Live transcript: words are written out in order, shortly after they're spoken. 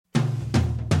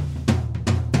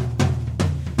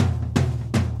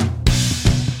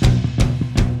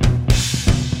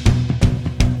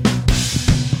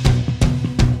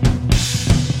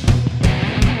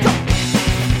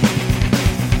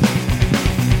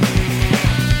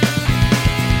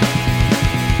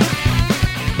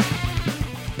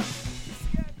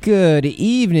Good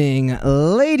evening,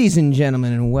 ladies and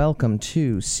gentlemen, and welcome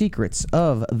to Secrets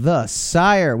of the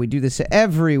Sire. We do this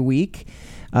every week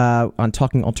on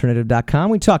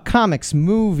TalkingAlternative.com. We talk comics,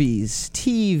 movies,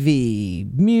 TV,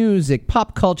 music,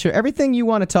 pop culture, everything you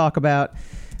want to talk about.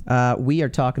 We are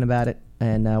talking about it,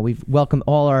 and we've welcomed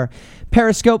all our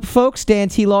Periscope folks. Dan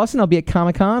T. Lawson, I'll be at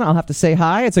Comic-Con. I'll have to say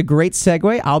hi. It's a great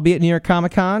segue. I'll be at New York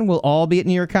Comic-Con. We'll all be at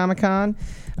New York Comic-Con.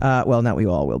 Well, not we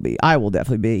all will be. I will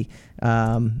definitely be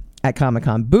at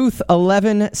Comic-Con. Booth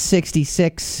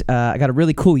 1166. I got a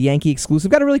really cool Yankee exclusive.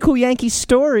 Got a really cool Yankee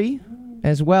story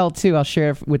as well, too. I'll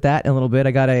share with that in a little bit.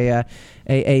 I got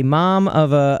a mom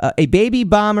of a baby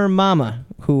bomber mama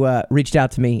who reached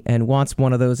out to me and wants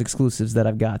one of those exclusives that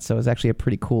I've got. So it was actually a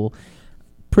pretty cool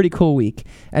week.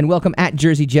 And welcome at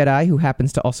Jersey Jedi, who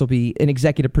happens to also be an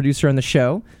executive producer on the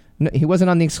show. No, he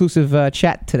wasn't on the exclusive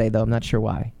chat today, though. I'm not sure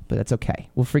why, but that's okay.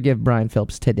 We'll forgive Brian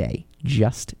Phillips today,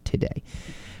 just today.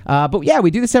 But yeah,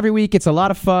 we do this every week. It's a lot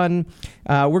of fun.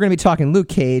 We're going to be talking Luke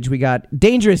Cage. We got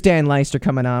Dangerous Dan Leister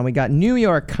coming on. We got New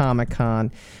York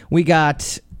Comic-Con. We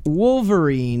got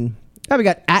Wolverine. We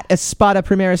got at Espada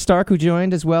Primera Stark, who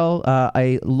joined as well,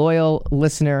 a loyal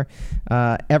listener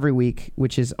every week,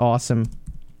 which is awesome.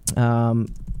 And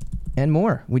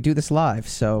more. We do this live,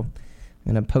 so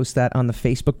I'm going to post that on the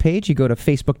Facebook page. You go to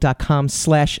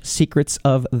facebook.com/Secrets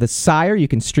of the Sire. You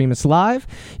can stream us live.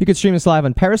 You can stream us live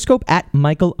on Periscope at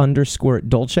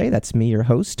Michael_Dolce. That's me, your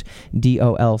host,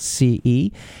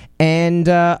 DOLCE. And,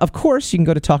 of course, you can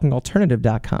go to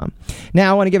TalkingAlternative.com.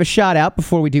 Now, I want to give a shout-out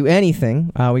before we do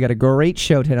anything. We got a great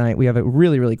show tonight. We have a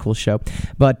really, really cool show.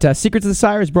 But Secrets of the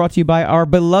Sire is brought to you by our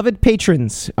beloved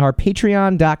patrons, our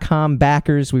Patreon.com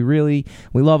backers. We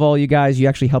love all you guys. You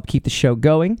actually help keep the show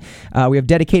going. We have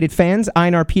dedicated fans,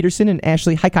 Einar Peterson and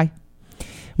Ashley Haikai.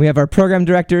 We have our program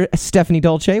director, Stephanie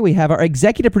Dolce. We have our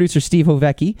executive producer, Steve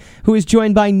Hovecki, who is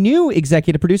joined by new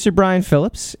executive producer, Brian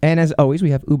Phillips. And as always, we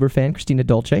have Uber fan, Christina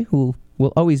Dolce, who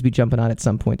will always be jumping on at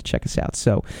some point to check us out.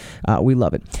 So we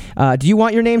love it. Do you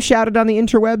want your name shouted on the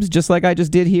interwebs, just like I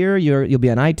just did here? You'll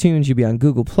be on iTunes. You'll be on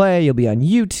Google Play. You'll be on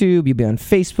YouTube. You'll be on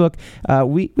Facebook.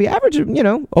 We average,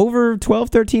 over 12,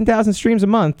 13,000 streams a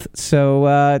month.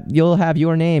 So you'll have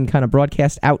your name kind of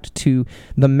broadcast out to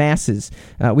the masses.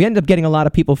 We end up getting a lot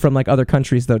of people from like other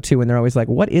countries though too, and they're always like,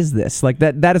 "What is this?" Like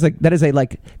that is a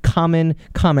like common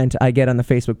comment I get on the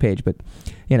Facebook page. But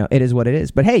it is what it is.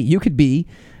 But hey, you could be.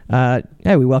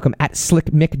 Hey, we welcome at Slick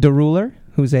Mick DeRuler,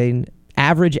 who's an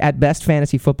average at best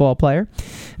fantasy football player.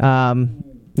 No,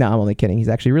 I'm only kidding. He's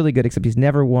actually really good, except he's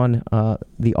never won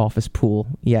the office pool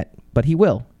yet, but he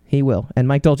will. He will. And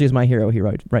Mike Dolce is my hero. He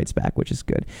writes back, which is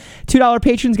good. $2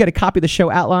 patrons get a copy of the show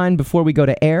outline before we go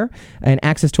to air and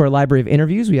access to our library of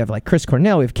interviews. We have like Chris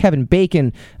Cornell. We have Kevin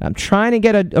Bacon. I'm trying to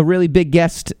get a really big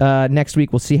guest next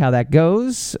week. We'll see how that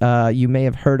goes. You may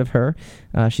have heard of her.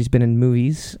 She's been in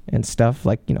movies and stuff,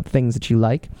 like, things that you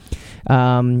like.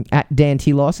 At Dan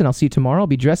T. Lawson, I'll see you tomorrow. I'll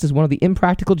be dressed as one of the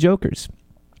Impractical Jokers.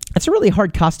 That's a really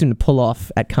hard costume to pull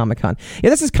off at Comic-Con. Yeah,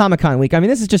 this is Comic-Con week. I mean,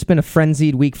 this has just been a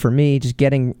frenzied week for me, just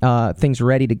getting things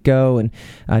ready to go, and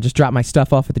just drop my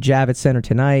stuff off at the Javits Center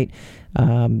tonight,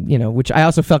 which I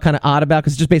also felt kind of odd about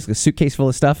because it's just basically a suitcase full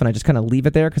of stuff, and I just kind of leave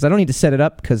it there because I don't need to set it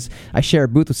up because I share a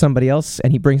booth with somebody else,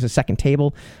 and he brings a second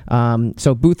table.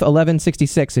 So booth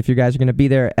 1166, if you guys are going to be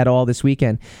there at all this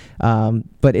weekend.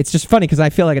 But it's just funny because I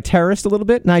feel like a terrorist a little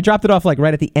bit, and I dropped it off like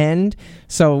right at the end.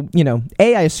 So,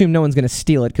 I assume no one's going to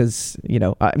steal it because,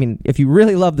 if you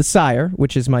really love The Sire,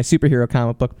 which is my superhero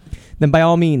comic book, then by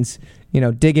all means,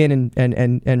 dig in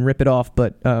and rip it off.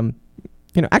 But,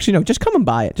 actually, no, just come and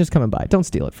buy it. Just come and buy it. Don't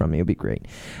steal it from me. It'll be great.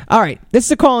 All right. This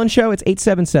is a call-in show. It's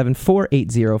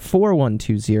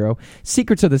 877-480-4120,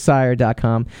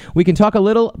 secretsofthesire.com. We can talk a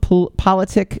little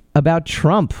politic about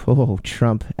Trump. Oh,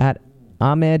 Trump. At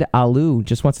Ahmed Alou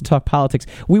just wants to talk politics.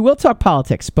 We will talk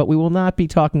politics, but we will not be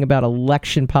talking about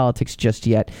election politics just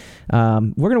yet. We're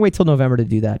going to wait till November to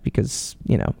do that because,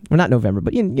 we're not November,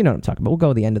 but you know what I'm talking about. We'll go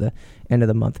to the end of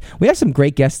the month. We have some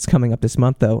great guests coming up this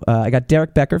month, though. I got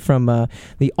Derek Becker from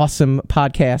the Awesome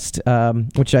Podcast,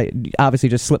 which I obviously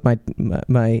just slipped my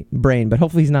brain, but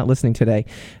hopefully he's not listening today.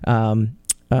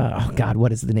 Oh, God,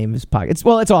 what is the name of his podcast?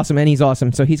 It's awesome, and he's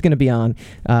awesome, so he's going to be on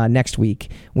next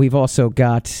week. We've also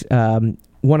got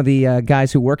one of the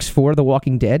guys who works for The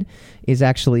Walking Dead is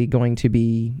actually going to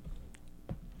be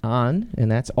on,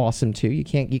 and that's awesome, too. You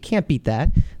can't beat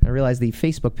that. I realize the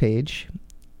Facebook page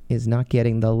is not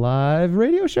getting the live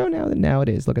radio show now. Now it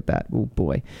is. Look at that. Oh,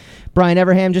 boy. Brian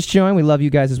Everham just joined. We love you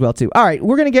guys as well, too. All right,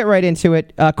 we're going to get right into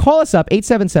it. Call us up,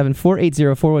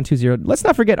 877-480-4120. Let's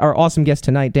not forget our awesome guest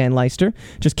tonight, Dan Leister.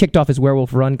 Just kicked off his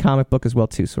Werewolf Run comic book as well,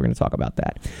 too, so we're going to talk about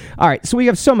that. All right, so we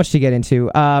have so much to get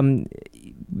into. I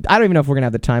don't even know if we're going to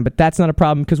have the time, but that's not a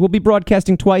problem because we'll be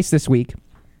broadcasting twice this week.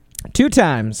 2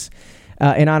 times.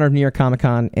 In honor of New York Comic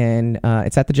Con, and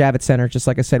it's at the Javits Center, just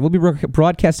like I said. We'll be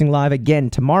broadcasting live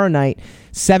again tomorrow night,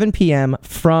 7 p.m.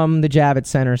 from the Javits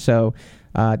Center, so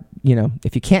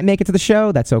if you can't make it to the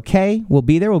show, that's okay. We'll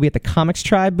be there. We'll be at the Comics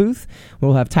Tribe booth.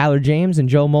 We'll have Tyler James and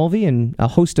Joe Mulvey and a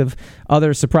host of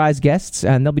other surprise guests,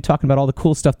 and they'll be talking about all the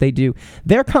cool stuff they do.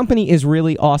 Their company is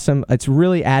really awesome. It's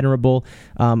really admirable.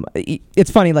 It's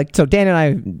funny, so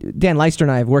Dan Leister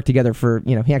and I have worked together for,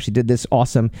 he actually did this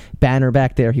awesome banner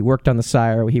back there. He worked on the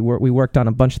Sire. We worked on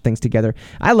a bunch of things together.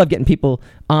 I love getting people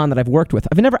on that I've worked with.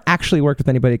 I've never actually worked with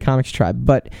anybody at Comics Tribe,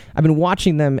 but I've been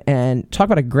watching them and talk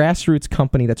about a grassroots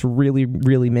company that's really,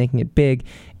 really making it big.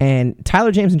 And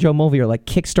Tyler James and Joe Mulvey are like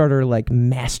Kickstarter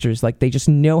masters. They just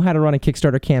know how to run a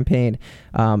Kickstarter campaign.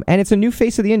 And it's a new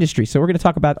face of the industry. So we're going to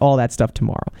talk about all that stuff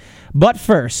tomorrow. But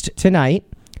first, tonight,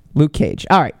 Luke Cage.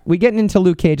 All right, we're getting into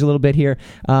Luke Cage a little bit here.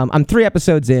 I'm 3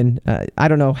 episodes in. I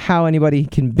don't know how anybody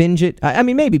can binge it. I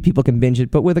mean, maybe people can binge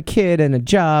it, but with a kid and a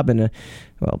job and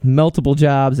multiple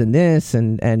jobs and this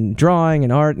and drawing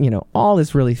and art, all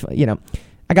this really,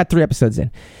 I got 3 episodes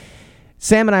in.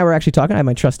 Sam and I were actually talking. I have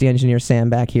my trusty engineer Sam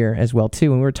back here as well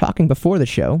too, and we were talking before the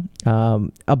show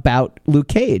about Luke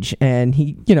Cage. And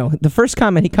he, the first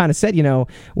comment he kind of said,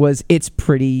 was it's a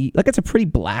pretty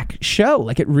black show,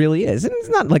 it really is. And it's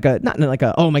not like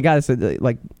a oh my god,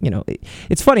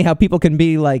 it's funny how people can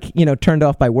be turned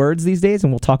off by words these days.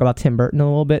 And we'll talk about Tim Burton a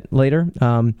little bit later.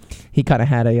 He kind of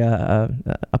had a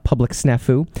public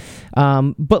snafu,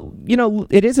 but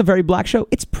it is a very black show.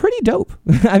 It's pretty dope.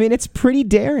 I mean, it's pretty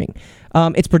daring.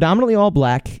 It's predominantly all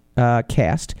black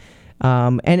cast,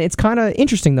 and it's kind of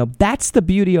interesting, though. That's the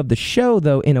beauty of the show,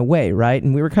 though, in a way, right?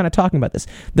 And we were kind of talking about this.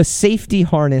 The safety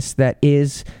harness that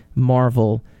is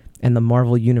Marvel and the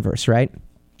Marvel Universe, right?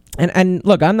 And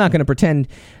look, I'm not going to pretend,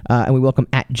 and we welcome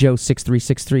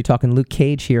 @Joe6363 talking Luke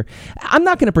Cage here. I'm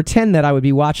not going to pretend that I would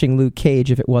be watching Luke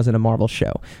Cage if it wasn't a Marvel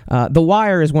show. The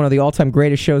Wire is one of the all-time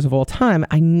greatest shows of all time.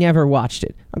 I never watched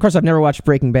it. Of course, I've never watched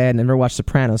Breaking Bad and never watched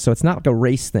Sopranos, so it's not like a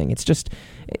race thing. It's just,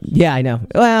 yeah, I know.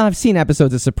 Well, I've seen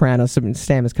episodes of Sopranos.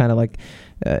 Sam is kind of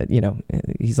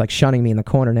he's shunning me in the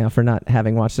corner now for not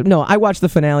having watched it. No, I watched the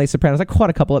finale of Sopranos. I caught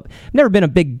a couple of... I've never been a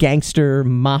big gangster,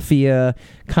 mafia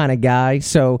kind of guy,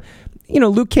 so...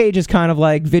 Luke Cage is kind of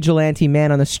like vigilante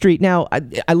man on the street. Now,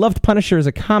 I loved Punisher as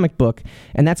a comic book,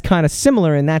 and that's kind of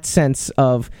similar in that sense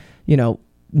of,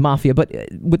 mafia. But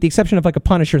with the exception of a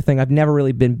Punisher thing, I've never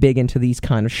really been big into these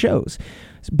kind of shows.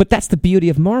 But that's the beauty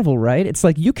of Marvel, right? It's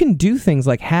you can do things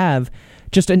have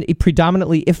just a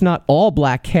predominantly, if not all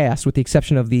black cast, with the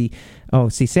exception of the... Oh,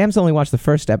 see, Sam's only watched the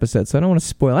first episode, so I don't want to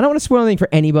spoil. I don't want to spoil anything for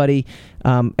anybody.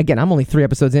 Again, I'm only 3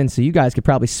 episodes in, so you guys could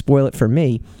probably spoil it for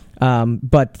me.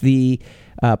 But the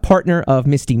partner of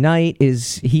Misty Knight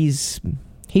he's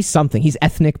something. He's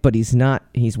ethnic, but he's not.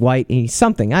 He's white. He's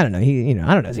something. I don't know. I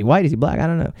don't know. Is he white? Is he black? I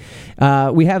don't know.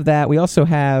 We have that. We also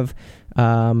have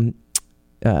what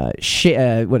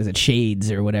is it?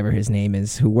 Shades or whatever his name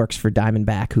is, who works for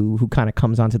Diamondback, who kind of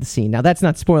comes onto the scene. Now that's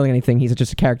not spoiling anything. He's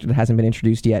just a character that hasn't been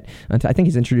introduced yet. I think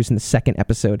he's introduced in the 2nd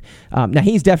episode. Now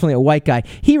he's definitely a white guy.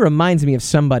 He reminds me of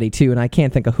somebody too, and I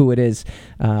can't think of who it is.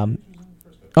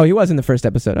 Oh, he was in the 1st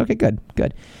episode. Okay, good.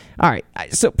 All right.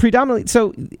 So predominantly,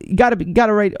 you got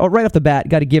to right off the bat,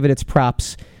 got to give it its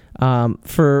props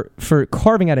for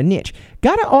carving out a niche.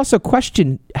 Got to also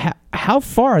question how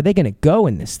far are they going to go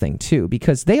in this thing too,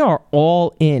 because they are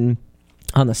all in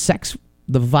on the sex,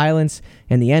 the violence,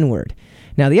 and the N-word.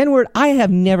 Now, the N-word, I have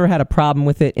never had a problem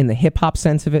with it in the hip-hop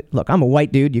sense of it. Look, I'm a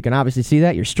white dude. You can obviously see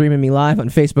that. You're streaming me live on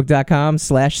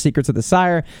Facebook.com/Secrets of the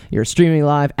Sire. You're streaming me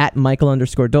live at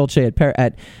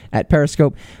Michael_Dolce at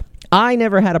Periscope. I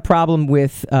never had a problem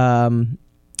with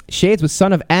Shades was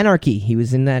Son of Anarchy. He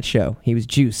was in that show. He was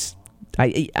Juice.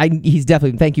 He's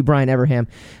definitely... Thank you, Brian Everham.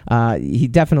 He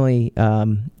definitely...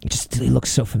 he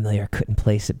looks so familiar. I couldn't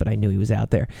place it, but I knew he was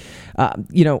out there.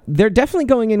 They're definitely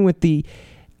going in with the...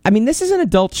 I mean, this is an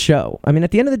adult show. I mean, at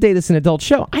the end of the day, this is an adult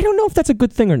show. I don't know if that's a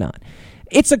good thing or not.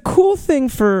 It's a cool thing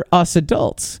for us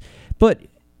adults, but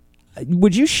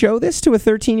would you show this to a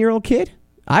 13-year-old kid?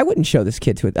 I wouldn't show this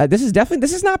kid to it. This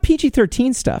is not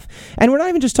PG-13 stuff. And we're not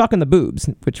even just talking the boobs,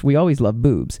 which we always love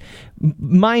boobs.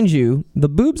 Mind you, the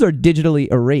boobs are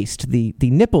digitally erased. The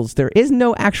nipples, there is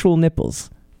no actual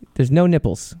nipples. There's no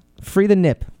nipples. Free the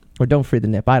nip. or don't free the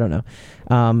nip. I don't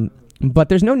know. But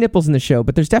there's no nipples in the show,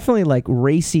 but there's definitely like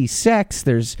racy sex.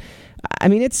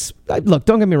 It's, look,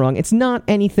 don't get me wrong. It's not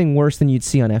anything worse than you'd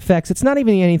see on FX. It's not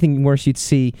even anything worse you'd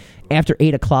see after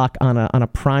 8 o'clock on a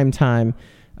primetime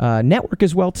network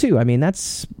as well, too. I mean,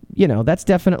 that's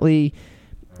definitely,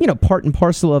 part and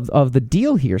parcel of the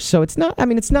deal here. So it's not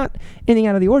anything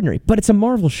out of the ordinary, but it's a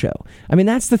Marvel show. I mean,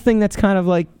 that's the thing that's kind of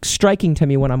like striking to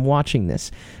me when I'm watching this.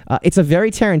 It's a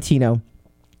very Tarantino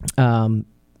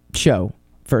show.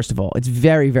 First of all, it's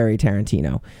very, very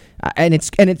Tarantino, and it's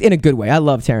in a good way. I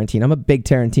love Tarantino. I'm a big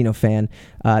Tarantino fan.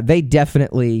 They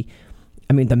definitely,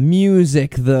 I mean, the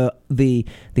music, the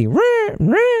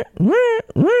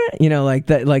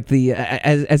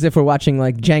as if we're watching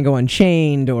like Django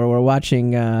Unchained, or we're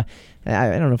watching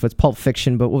I don't know if it's Pulp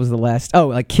Fiction, but what was the last? Oh,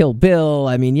 like Kill Bill.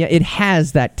 I mean, yeah, it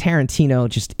has that Tarantino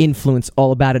just influence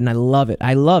all about it, and I love it.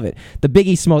 The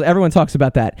Biggie Smalls, everyone talks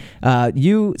about that.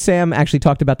 You, Sam, actually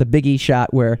talked about the Biggie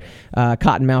shot where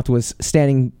Cottonmouth was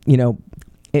standing,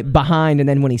 behind, and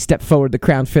then when he stepped forward, the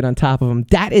crown fit on top of him.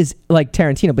 That is like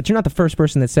Tarantino, but you're not the first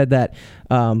person that said that.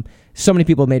 So many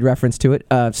people made reference to it.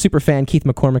 Super fan Keith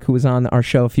McCormick, who was on our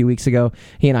show a few weeks ago,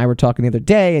 he and I were talking the other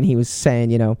day, and he was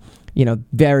saying,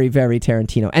 very, very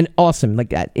Tarantino, and awesome, like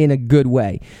that, in a good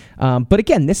way. But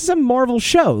again, this is a Marvel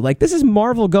show. Like, this is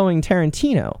Marvel going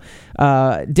Tarantino.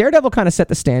 Daredevil kind of set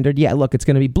the standard. Yeah, look, it's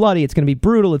going to be bloody, it's going to be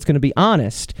brutal, it's going to be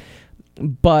honest.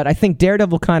 But I think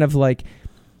Daredevil kind of like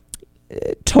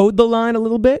towed the line a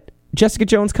little bit. Jessica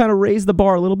Jones kind of raised the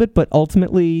bar a little bit, but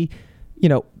ultimately,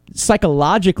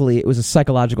 psychologically, it was a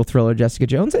psychological thriller, Jessica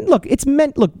Jones. And look,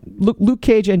 Luke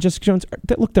Cage and Jessica Jones,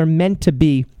 they're meant to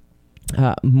be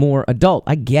more adult.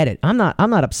 I get it. I'm not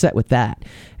upset with that,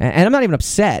 and I'm not even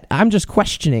upset. I'm just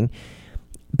questioning,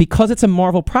 because it's a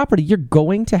Marvel property. You're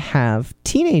going to have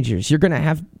teenagers. You're going to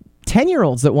have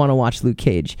 10-year-olds that want to watch Luke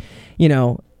Cage.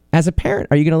 As a parent,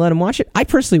 are you going to let them watch it? I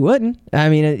personally wouldn't. I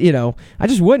mean, I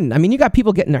just wouldn't. I mean, you got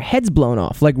people getting their heads blown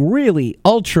off, like really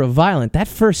ultra violent. That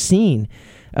first scene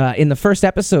in the first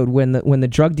episode when the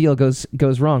drug deal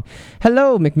goes wrong.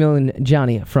 Hello, Macmillan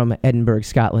Johnny from Edinburgh,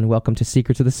 Scotland. Welcome to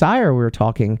Secrets of the Sire. We're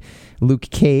talking Luke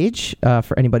Cage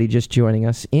for anybody just joining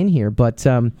us in here. But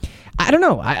I don't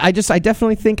know. I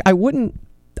definitely think I wouldn't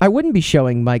be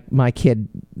showing my kid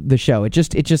the show.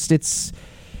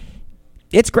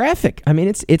 It's graphic. I mean,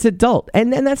 it's adult,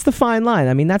 and that's the fine line.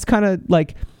 I mean, that's kind of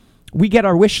like, we get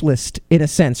our wish list in a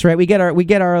sense, right? We get our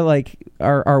like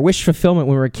our wish fulfillment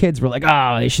when we were kids. We're like,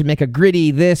 oh, they should make a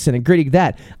gritty this and a gritty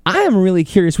that. I am really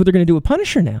curious what they're going to do with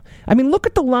Punisher now. I mean, look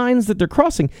at the lines that they're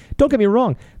crossing. Don't get me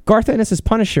wrong. Garth Ennis's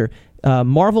Punisher,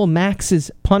 Marvel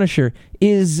Max's Punisher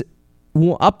is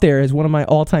up there as one of my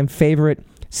all-time favorite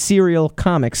serial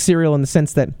comics. Serial in the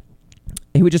sense that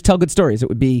he would just tell good stories. It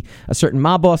would be a certain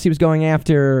mob boss he was going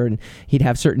after, and he'd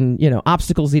have certain,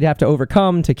 obstacles he'd have to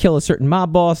overcome to kill a certain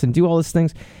mob boss and do all these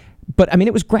things. But, I mean,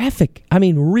 it was graphic. I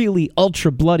mean, really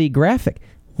ultra bloody graphic.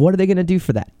 What are they going to do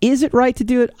for that? Is it right to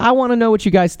do it? I want to know what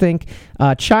you guys think.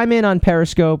 Chime in on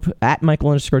Periscope at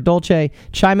Michael_Dolce.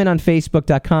 Chime in on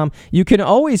Facebook.com. You can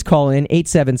always call in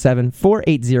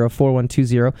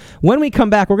 877-480-4120. When we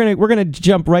come back, we're gonna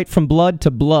jump right from blood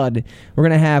to blood. We're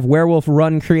gonna have Werewolf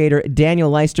Run creator Daniel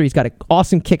Leister. He's got an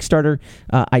awesome Kickstarter.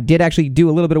 I did actually do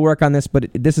a little bit of work on this, but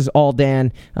this is all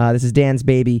Dan. This is Dan's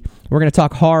baby. We're gonna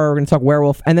talk horror. We're gonna talk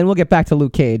werewolf, and then we'll get back to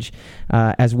Luke Cage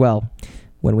as well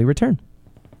when we return.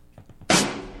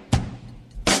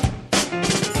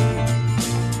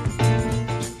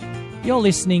 You're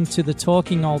listening to the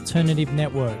Talking Alternative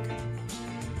Network.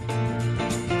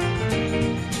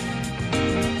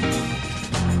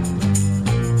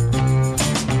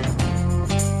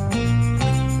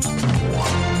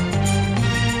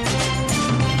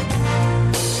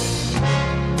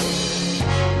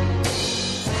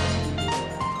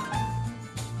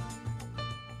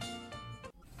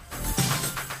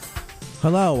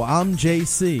 Hello, I'm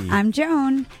JC. I'm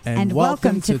Joan. And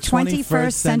welcome to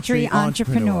 21st Century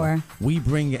Entrepreneur. We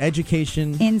bring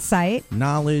education, insight,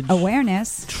 knowledge,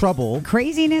 awareness, trouble,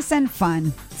 craziness, and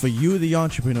fun for you, the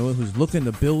entrepreneur who's looking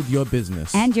to build your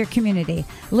business and your community.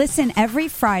 Listen every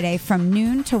Friday from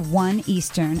noon to 1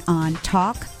 Eastern on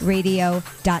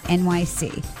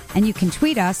talkradio.nyc. And you can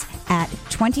tweet us at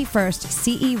 21st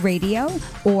CE Radio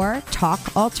or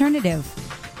Talk Alternative.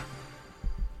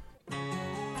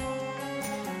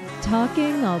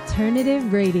 Talking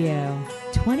Alternative Radio,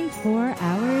 24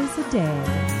 hours a day.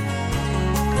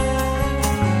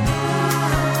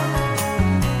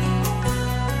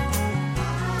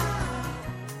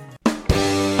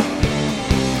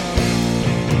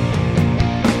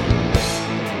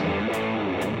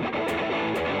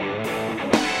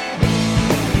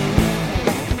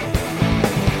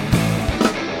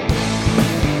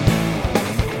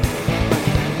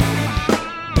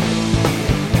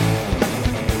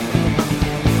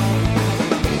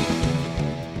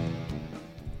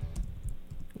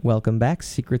 Welcome back.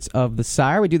 Secrets of the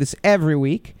Sire. We do this every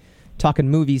week, talking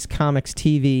movies, comics,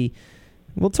 TV.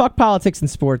 We'll talk politics and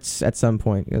sports at some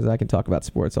point, because I can talk about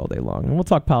sports all day long. And we'll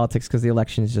talk politics because the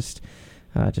election is just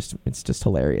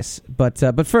hilarious. But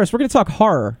first, we're going to talk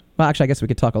horror. Well, actually, I guess we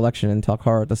could talk election and talk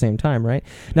horror at the same time, right?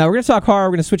 Now, we're going to talk horror.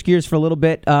 We're going to switch gears for a little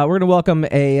bit. We're going to welcome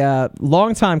a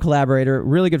longtime collaborator,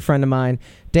 really good friend of mine,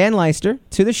 Dan Leister,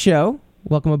 to the show.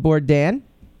 Welcome aboard, Dan.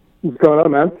 What's going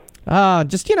on, man?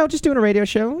 Just doing a radio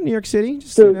show in New York City.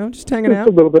 Just hanging out.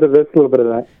 A little bit of this, a little bit of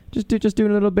that. Just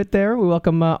doing a little bit there. We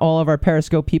welcome all of our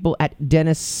Periscope people at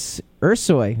Dennis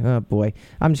Ursoy. Oh, boy.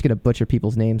 I'm just going to butcher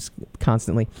people's names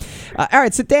constantly. All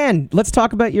right, so Dan, let's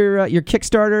talk about your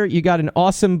Kickstarter. You got an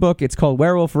awesome book. It's called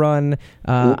Werewolf Run.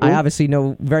 I obviously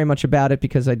know very much about it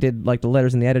because I did like the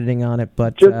letters and the editing on it.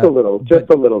 But just a little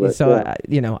bit. So,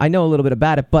 yeah. I know a little bit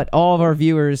about it, but all of our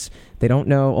viewers, they don't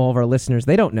know. All of our listeners,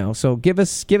 they don't know. So give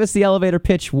us the elevator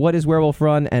pitch. What is Werewolf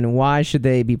Run, and why should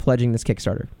they be pledging this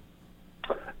Kickstarter?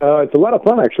 It's a lot of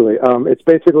fun, actually. It's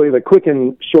basically the quick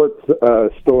and short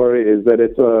story is that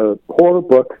it's a horror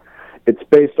book. It's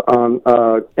based on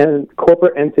a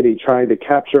corporate entity trying to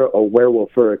capture a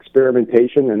werewolf for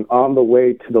experimentation, and on the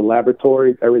way to the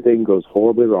laboratory, everything goes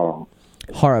horribly wrong.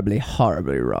 Horribly,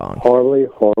 horribly wrong. Horribly,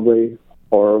 horribly,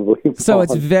 horribly So wrong.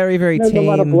 it's very, very There's tame. a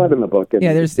lot of blood in the book.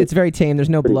 Yeah, it's very tame.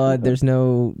 There's no blood. Simple. There's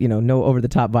no, no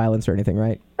over-the-top violence or anything,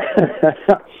 right?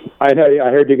 I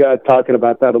heard you guys talking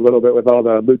about that a little bit with all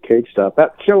the Luke Cage stuff.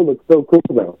 That show looks so cool,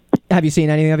 though. Have you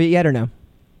seen anything of it yet or no?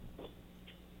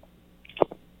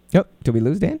 Nope. Did we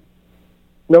lose Dan?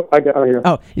 Nope, I'm here.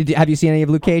 Oh, have you seen any of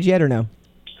Luke Cage yet or no?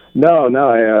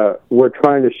 No. We're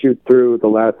trying to shoot through the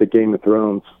last of Game of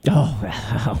Thrones.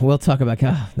 Oh, we'll talk about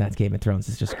that Game of Thrones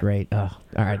is just great. Oh,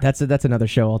 all right, that's another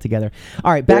show altogether.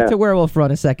 All right, back to Werewolf Run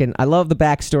a second. I love the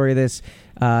backstory of this.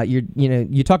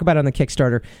 You talk about it on the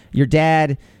Kickstarter. Your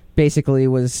dad basically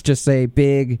was just a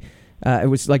big. It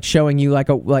was like showing you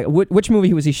which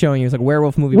movie was he showing you? It was like a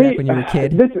werewolf movie back when you were a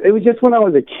kid. It was just when I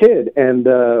was a kid, and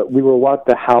we were watching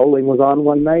The Howling was on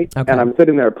one night, okay. And I'm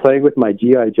sitting there playing with my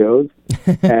G.I. Joes,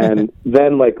 and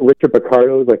then Richard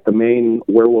Picardo, the main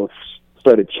werewolf,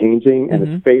 started changing, and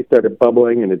his face started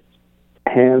bubbling, and his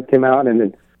hands came out, and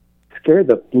it scared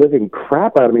the living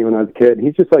crap out of me when I was a kid. And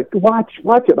he's just like, watch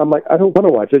it. I'm like, I don't want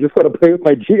to watch. I just want to play with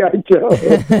my G.I. Joe.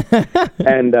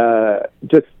 And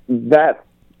just that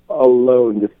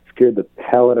alone just scared the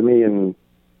hell out of me, and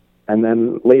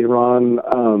then later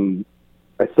on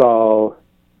I saw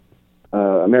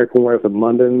American Werewolf in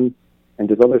London and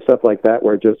just other stuff like that,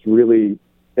 where it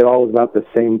all was about the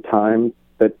same time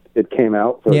that it came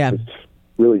out, so it just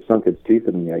really sunk its teeth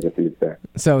in me, I guess you'd say.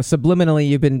 So subliminally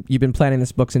you've been planning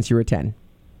this book since you were 10.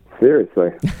 Seriously.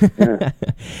 Yeah.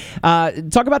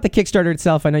 Talk about the Kickstarter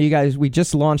itself. I know you guys, we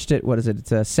just launched it. What is it?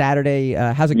 It's a Saturday.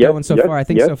 How's it going so far? I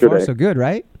think yesterday. So far so good,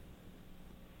 right?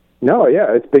 No, yeah,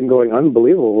 it's been going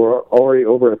unbelievable. We're already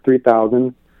over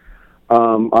 3,000,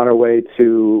 on our way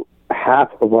to half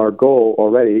of our goal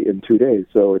already in 2 days,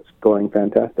 so it's going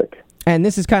fantastic. And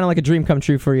this is kind of like a dream come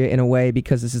true for you in a way,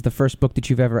 because this is the first book that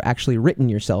you've ever actually written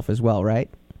yourself as well,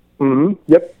 right? Mm-hmm.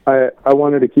 Yep. I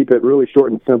wanted to keep it really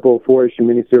short and simple. 4-issue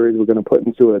miniseries we're going to put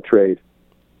into a trade.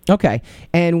 Okay.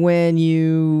 And when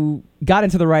you got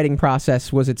into the writing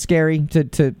process, was it scary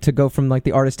to go from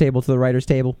the artist table to the writer's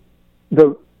table?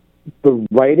 The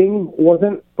writing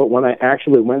wasn't, but when I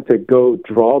actually went to go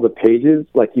draw the pages,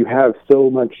 you have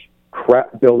so much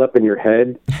crap built up in your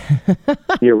head,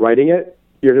 you're writing it,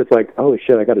 you're just like, oh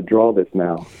shit, I got to draw this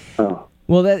now. Oh.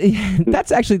 Well,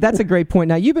 that's a great point.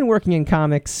 Now, you've been working in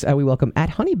comics. We welcome at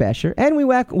Honeybasher, and we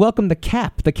welcome the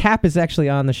Cap. The Cap is actually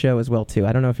on the show as well, too.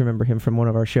 I don't know if you remember him from one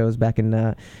of our shows back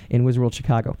in Wizard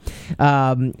Chicago.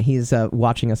 He's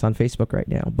watching us on Facebook right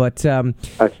now. But I'm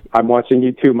watching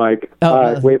you too, Mike.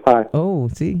 Wave hi. Oh,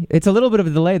 see? It's a little bit of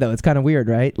a delay, though. It's kind of weird,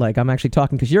 right? I'm actually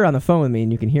talking because you're on the phone with me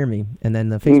and you can hear me, and then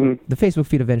the Facebook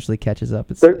feed eventually catches up.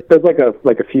 There's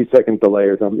like a few second delay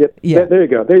or something. Yeah. There you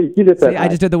go. You just said I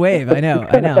just did the wave. I know.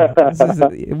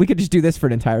 We could just do this for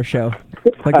an entire show.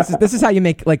 This is how you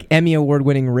make Emmy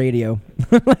award-winning radio.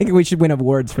 We should win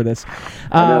awards for this.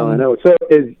 I know. So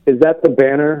is that the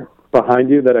banner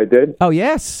behind you that I did? Oh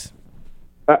yes.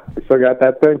 Still got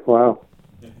that thing? Wow.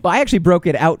 Well, I actually broke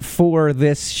it out for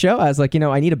this show. I was like,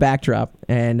 I need a backdrop,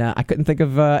 and I couldn't think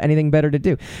of anything better to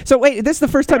do. So wait, this is the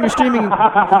first time you're streaming.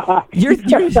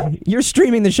 You're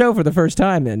streaming the show for the first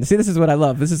time. Then see, this is what I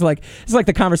love. This is like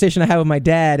the conversation I have with my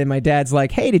dad, and my dad's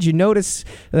like, "Hey, did you notice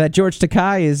that George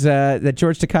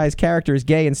Takei's character is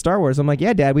gay in Star Wars?" I'm like,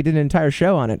 "Yeah, Dad, we did an entire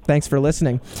show on it. Thanks for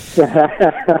listening."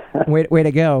 way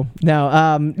to go.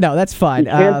 No, that's fine.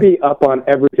 You can't be up on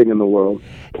everything in the world.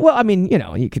 Well, I mean,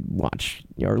 you could watch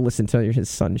or listen to his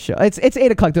son's show. It's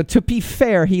 8:00 though. To be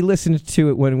fair, he listened to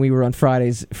it when we were on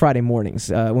Friday mornings.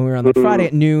 When we were on Friday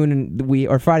at noon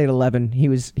or Friday at 11, he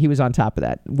was on top of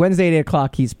that. Wednesday at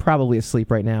 8:00, he's probably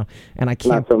asleep right now, and I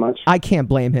can't Not so much. I can't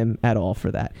blame him at all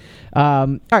for that.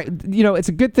 All right, it's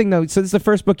a good thing though. So this is the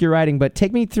first book you're writing, but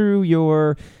take me through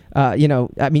your, I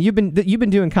mean, you've been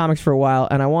doing comics for a while,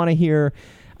 and I want to hear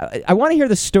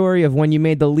the story of when you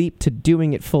made the leap to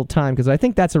doing it full time, because I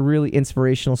think that's a really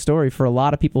inspirational story for a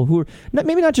lot of people who are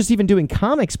maybe not just even doing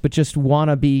comics, but just want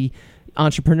to be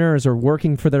entrepreneurs or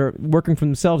working for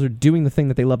themselves or doing the thing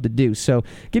that they love to do. So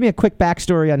give me a quick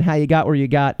backstory on how you got where you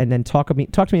got, and then talk to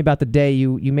me about the day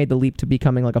you made the leap to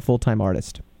becoming like a full-time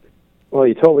artist. Well,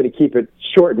 you told me to keep it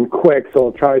short and quick, so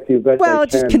I'll try to do the best I can. Well,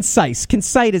 just concise.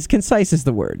 Concise is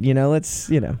the word.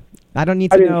 I don't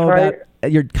need to know about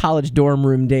your college dorm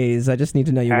room days. I just need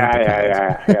to know you went to college.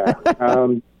 Yeah.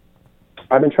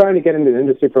 I've been trying to get into the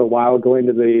industry for a while, going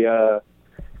to the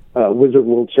Wizard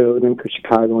World shows in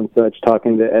Chicago and such,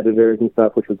 talking to editors and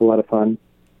stuff, which was a lot of fun.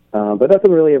 But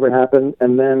nothing really ever happened.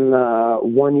 And then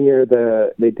 1 year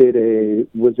they did a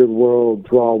Wizard World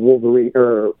Draw Wolverine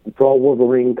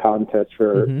contest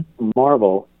for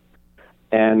Marvel,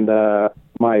 and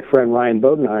my friend Ryan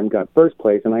Bodenheim got first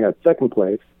place, and I got second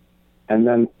place. And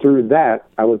then through that,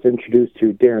 I was introduced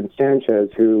to Darren Sanchez,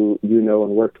 who you know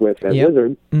and worked with at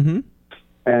Wizard. Mm-hmm.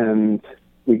 And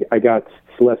I got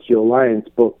Celestial Alliance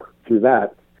book through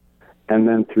that. And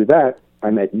then through that, I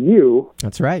met you.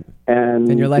 That's right.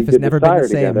 And your life has never been the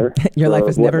same. Your life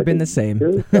has never been the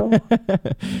same.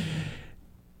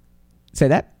 Say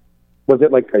that? Was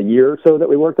it like a year or so that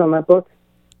we worked on that book?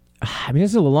 I mean,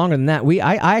 it's a little longer than that.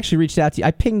 I actually reached out to you.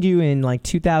 I pinged you in like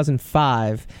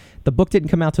 2005. The book didn't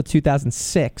come out till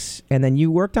 2006, and then you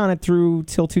worked on it till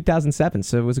 2007.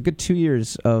 So it was a good 2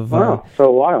 years of so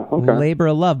a while. Okay. Labor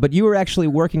of love. But you were actually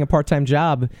working a part-time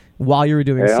job while you were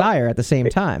doing Sire at the same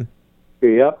time.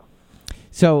 Yep.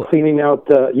 So cleaning out,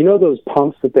 those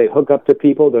pumps that they hook up to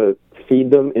people to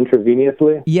feed them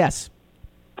intravenously? Yes.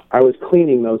 I was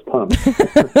cleaning those pumps.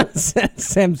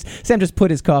 Sam just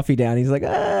put his coffee down. He's like,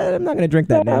 I'm not going to drink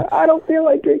that now. I don't feel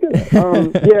like drinking it.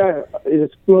 Yeah,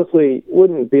 it's mostly,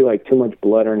 wouldn't be like too much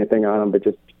blood or anything on them, but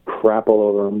just crap all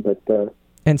over them. But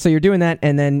and so you're doing that,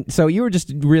 and then so you were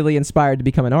just really inspired to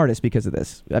become an artist because of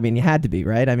this. I mean, you had to be,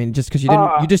 right? I mean, just because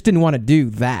you just didn't want to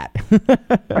do that.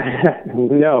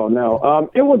 No.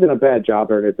 It wasn't a bad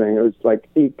job or anything. It was like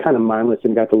you kind of mindless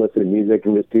and got to listen to music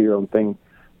and just do your own thing.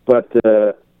 But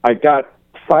I got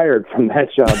fired from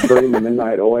that job, burning the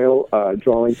midnight oil,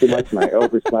 drawing too much, and I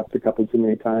overslept a couple too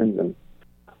many times and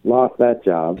lost that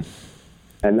job.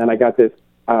 And then I got this,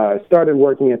 started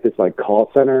working at this like call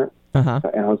center, and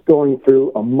I was going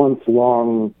through a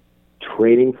month-long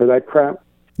training for that crap.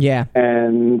 Yeah.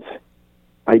 And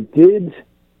I did,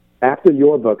 after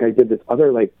your book, I did this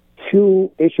other like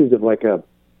 2 issues of like a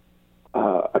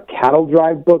cattle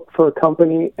drive book for a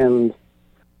company, and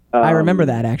I remember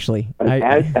that, actually.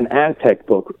 An Aztec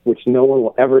book, which no one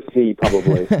will ever see,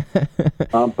 probably.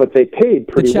 But they paid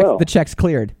pretty well. The checks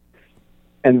cleared.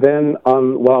 And then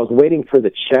while I was waiting for the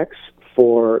checks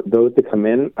for those to come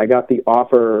in, I got the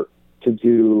offer to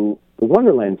do the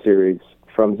Wonderland series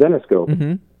from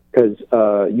Zenescope, because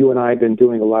you and I have been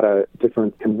doing a lot of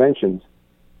different conventions.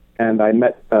 And I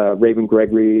met Raven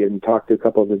Gregory and talked to a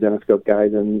couple of the Zenescope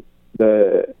guys, and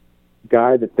the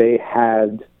guy that they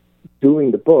had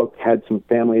doing the book had some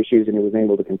family issues and he wasn't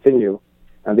able to continue,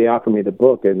 and they offered me the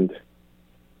book, and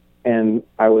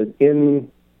I was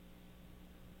in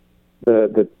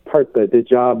the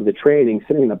job, the training,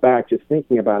 sitting in the back just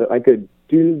thinking about it. I could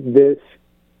do this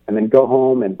and then go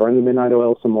home and burn the midnight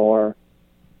oil some more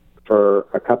for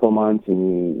a couple of months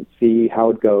and see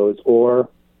how it goes, or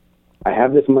I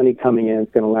have this money coming in,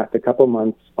 it's going to last a couple of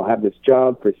months, I'll have this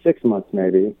job for 6 months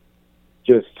maybe,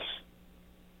 just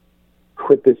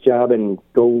quit this job and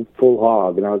go full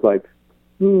hog. And I was like,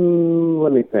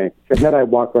 let me think. And then I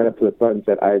walked right up to the front and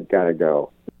said, I've got to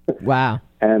go. Wow.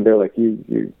 And they're like,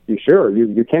 you sure?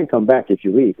 You can't come back if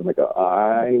you leave. I'm like,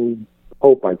 I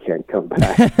hope I can't come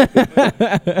back.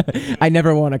 I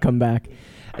never want to come back.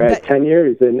 10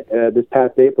 years, and this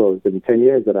past April has been 10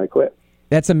 years that I quit.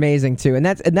 That's amazing too, and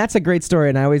that's a great story.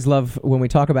 And I always love when we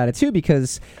talk about it too,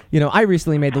 because I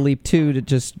recently made the leap too to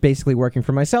just basically working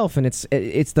for myself, and it's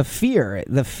the fear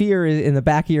in the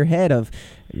back of your head of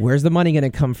where's the money going to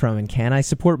come from, and can I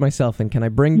support myself, and can I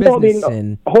bring business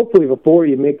in? Hopefully, before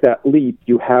you make that leap,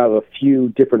 you have a few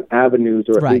different avenues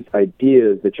or at least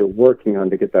ideas that you're working on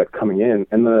to get that coming in.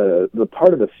 And the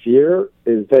part of the fear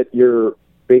is that you're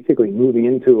basically moving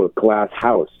into a glass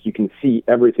house. You can see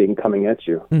everything coming at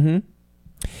you. Mm-hmm.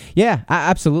 Yeah,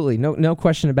 absolutely. No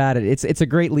question about it. It's a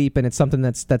great leap, and it's something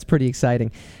that's pretty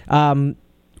exciting.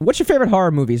 What's your favorite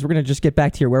horror movies? We're going to just get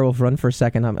back to your Werewolf Run for a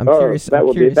second. I'm curious. That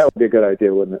would be a good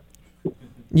idea, wouldn't it?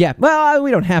 Yeah, well,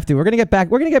 we don't have to. We're going to get back.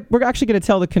 We're actually going to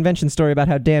tell the convention story about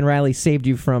how Dan Riley saved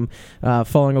you from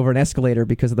falling over an escalator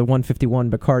because of the 151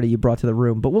 Bacardi you brought to the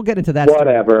room. But we'll get into that.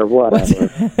 Whatever.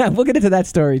 We'll get into that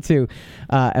story too,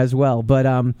 as well. But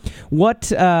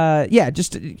what are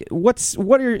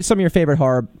some of your favorite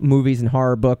horror movies and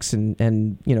horror books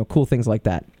and cool things like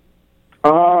that?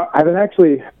 I've been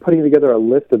actually putting together a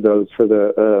list of those for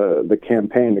the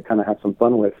campaign to kind of have some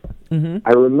fun with. Mm-hmm.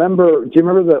 Do you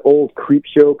remember the old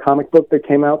Creepshow comic book that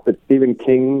came out that Stephen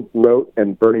King wrote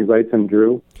and Bernie Wrightson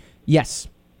drew? Yes.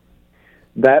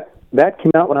 That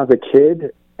came out when I was a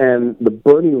kid, and the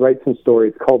Bernie Wrightson story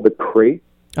is called The Crate,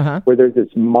 where there's this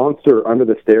monster under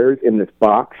the stairs in this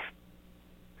box.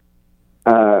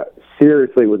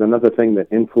 Seriously, was another thing that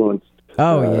influenced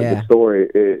the story.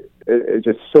 It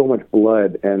just so much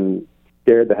blood and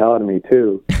scared the hell out of me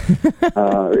too.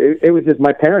 It was just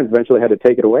my parents eventually had to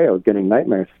take it away. I was getting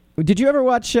nightmares. Did you ever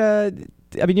watch? You had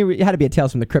to be a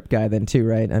Tales from the Crypt guy then too,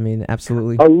 right? I mean,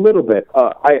 absolutely. A little bit.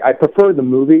 I prefer the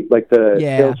movie, like the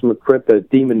Tales from the Crypt, the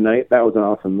Demon Knight. That was an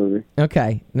awesome movie.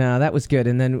 Okay, no, that was good.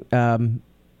 And then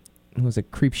it was a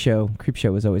Creepshow.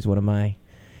 Creepshow was always one of my.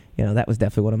 That was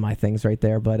definitely one of my things right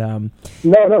there. But no,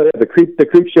 the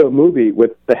Creepshow movie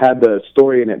had the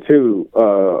story in it too.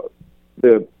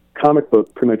 The comic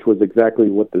book pretty much was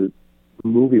exactly what the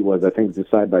movie was. I think it's a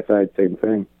side by side, same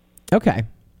thing. Okay,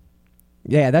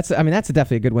 yeah, that's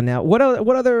definitely a good one. Now, what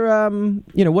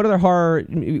other horror?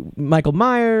 Michael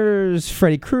Myers,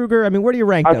 Freddy Krueger. I mean, where do you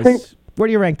rank those? Where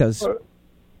do you rank those?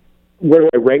 Where do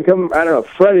I rank them? I don't know.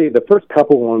 Freddy. The first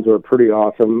couple ones were pretty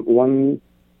awesome. 1,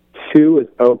 2 is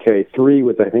okay. 3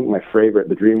 was, I think, my favorite,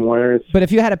 the Dream Warriors. But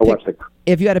if you had to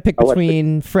pick,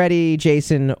 between Freddy,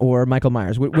 Jason, or Michael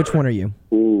Myers, which one are you?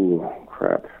 Ooh,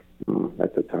 crap.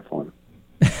 That's a tough one.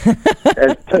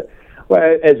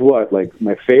 As what? Like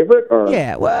my favorite? Or?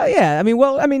 Yeah. Well, yeah. I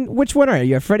mean, which one are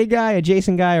you? A Freddy guy, a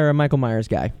Jason guy, or a Michael Myers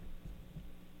guy?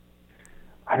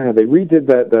 I don't know. They redid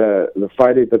the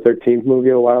Friday the 13th movie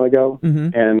a while ago,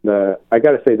 and I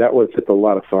got to say that was just a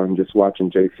lot of fun. Just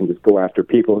watching Jason just go after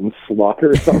people and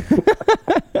slaughter something.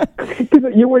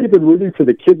 You weren't even rooting for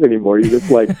the kids anymore. You just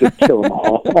kill them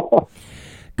all.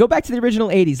 Go back to the original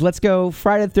 '80s. Let's go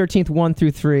Friday the 13th 1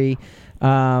 through 3,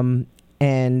 and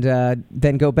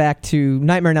then go back to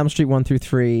Nightmare on Elm Street 1 through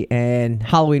 3 and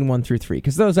Halloween 1 through 3,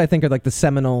 because those I think are like the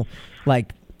seminal,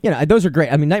 those are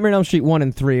great. I mean, Nightmare on Elm Street 1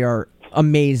 and 3 are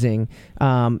amazing.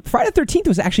 Friday the 13th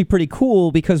was actually pretty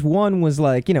cool because 1 was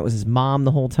it was his mom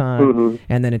the whole time,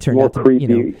 and then it turned out to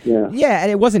creepy, and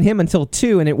it wasn't him until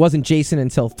 2, and it wasn't Jason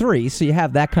until 3. So you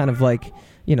have that kind of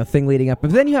thing leading up.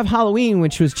 But then you have Halloween,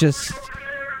 which was just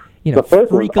the first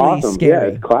freakily awesome.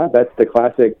 scary. Yeah, that's the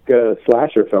classic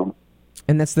slasher film,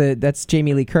 and that's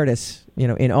Jamie Lee Curtis,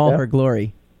 in all her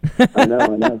glory. I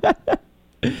know.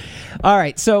 All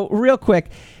right, so real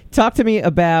quick. Talk to me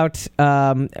about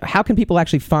how can people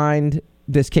actually find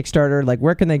this Kickstarter? Like,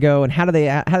 where can they go, and how do they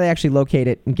actually locate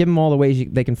it? And give them all the ways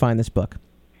they can find this book.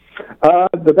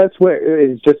 The best way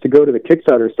is just to go to the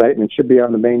Kickstarter site, and it should be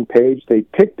on the main page. They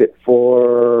picked it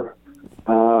for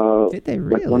did they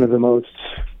really? One of the most.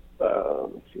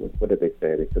 Let's see, what did they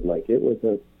say? They said it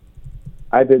was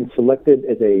I've been selected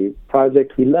as a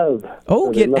project we love. Oh,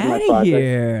 so get out of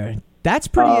here! That's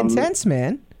pretty intense,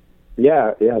 man.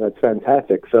 Yeah, that's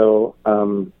fantastic. So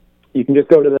you can just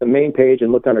go to the main page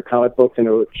and look under comic books, and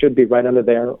it should be right under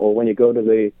there. Or when you go to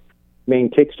the main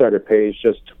Kickstarter page,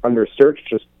 just under search,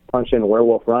 just punch in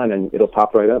Werewolf Run, and it'll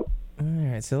pop right up. All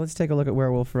right, so let's take a look at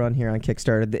Werewolf Run here on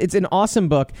Kickstarter. It's an awesome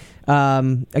book.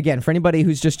 Again, for anybody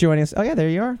who's just joining us, oh yeah, there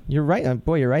you are. You're right.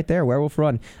 Boy, you're right there. Werewolf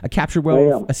Run. A captured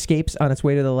werewolf escapes on its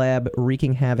way to the lab,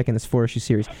 wreaking havoc in this 4-issue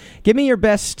series. Give me your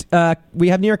best. We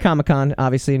have New York Comic Con,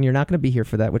 obviously, and you're not going to be here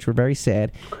for that, which we're very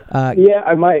sad.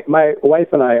 My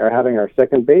wife and I are having our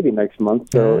second baby next month,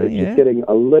 so it's just getting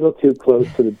a little too close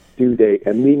to the due date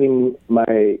and leaving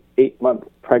my 8-month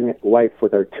pregnant wife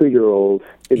with our 2-year-old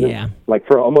isn't, Yeah. like,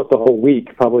 for almost a whole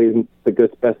week, probably isn't the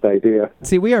best idea.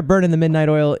 See, we are burning the midnight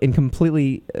oil in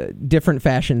completely different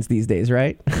fashions these days,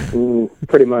 right?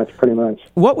 Pretty much.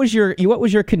 What was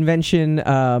your convention,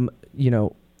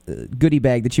 goodie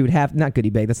bag that you would have? Not goodie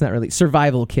bag. That's not really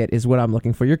survival kit. Is what I'm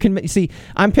looking for. See,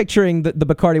 I'm picturing the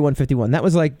Bacardi 151. That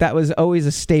was always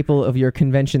a staple of your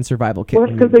convention survival kit. Well,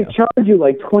 it's because they charge you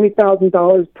like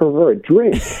 $20,000 per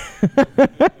drink.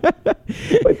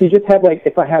 But if you just have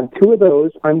if I have 2 of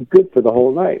those, I'm good for the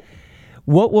whole night.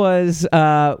 What was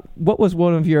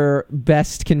one of your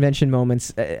best convention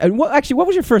moments? And what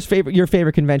was your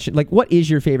favorite convention? Like, what is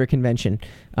your favorite convention?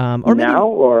 Or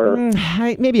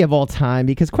maybe of all time?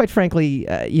 Because quite frankly,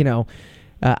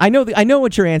 I know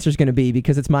what your answer is going to be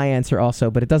because it's my answer also,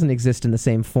 but it doesn't exist in the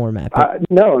same format.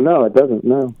 No, it doesn't.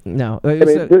 No.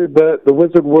 The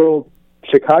Wizard World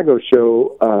Chicago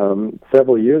show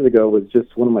several years ago was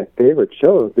just one of my favorite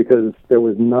shows because there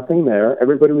was nothing there.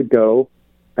 Everybody would go.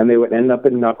 And they would end up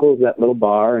in Knuckles, that little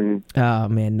bar, and oh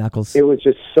man, Knuckles! It was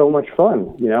just so much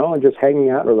fun, and just hanging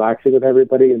out, relaxing with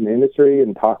everybody in the industry,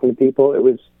 and talking to people. It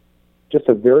was just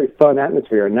a very fun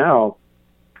atmosphere. And now,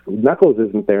 Knuckles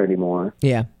isn't there anymore.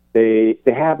 Yeah, they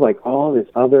have all this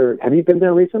other. Have you been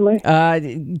there recently?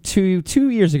 2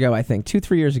 years ago, I think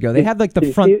 3 years ago. They have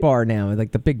the front bar now,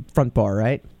 like the big front bar,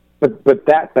 right? But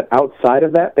outside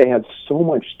of that, they had so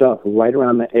much stuff right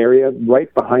around the area.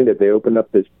 Right behind it, they opened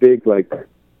up this big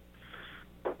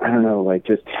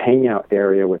just hangout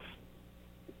area with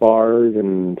bars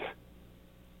and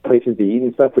places to eat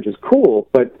and stuff, which is cool.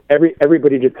 But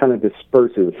everybody just kind of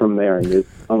disperses from there, and you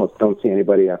almost don't see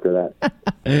anybody after that.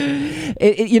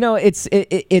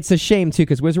 It's a shame too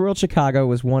because Wizard World Chicago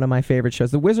was one of my favorite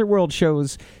shows. The Wizard World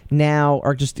shows now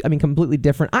are just, completely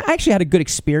different. I actually had a good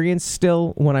experience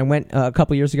still when I went a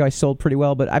couple years ago. I sold pretty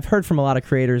well, but I've heard from a lot of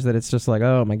creators that it's just like,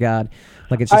 oh my god,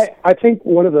 it's just. I think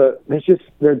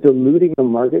they're diluting the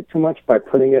market too much by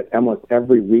putting it almost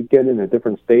every weekend in a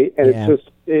different state, and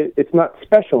it's not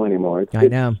special anymore. I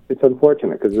know. It's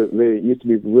unfortunate because they used to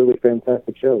be really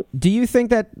fantastic shows. Do you think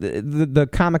that the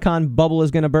Comic-Con bubble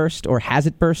is going to burst, or has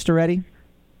it burst already?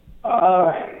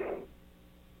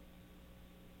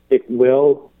 It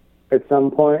will at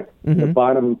some point. Mm-hmm. The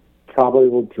bottom probably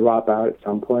will drop out at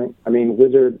some point. I mean,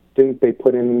 Wizard, didn't they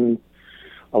put in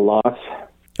a loss?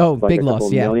 Oh, big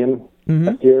loss, yeah. $2 million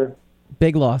last year.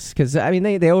 Big loss, because, they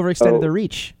overextended their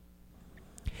reach.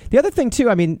 The other thing, too,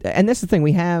 and this is the thing,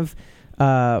 we have,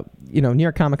 New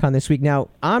York Comic-Con this week. Now,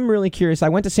 I'm really curious. I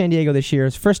went to San Diego this year.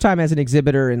 It's the first time as an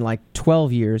exhibitor in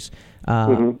 12 years.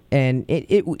 And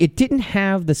it didn't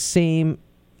have the same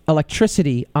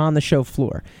electricity on the show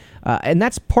floor. And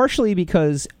that's partially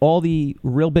because all the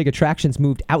real big attractions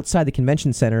moved outside the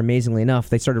convention center, amazingly enough.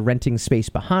 They started renting space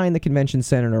behind the convention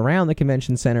center and around the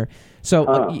convention center.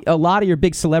 So a lot of your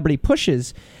big celebrity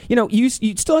pushes, you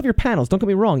still have your panels. Don't get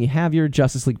me wrong. You have your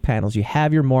Justice League panels. You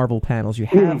have your Marvel panels. You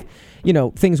have,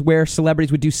 things where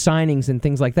celebrities would do signings and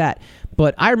things like that.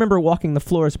 But I remember walking the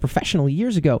floor as a professional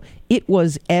years ago. It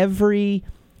was every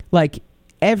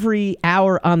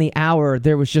hour on the hour,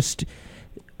 there was just...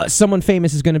 someone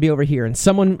famous is going to be over here, and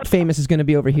someone famous is going to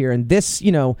be over here, and this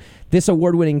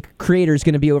award-winning creator is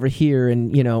going to be over here,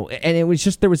 and and it was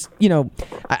just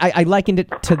I likened it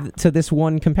to this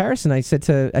one comparison. I said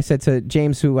to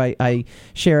James, who I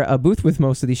share a booth with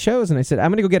most of these shows, and I said, I'm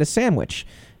going to go get a sandwich,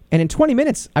 and in 20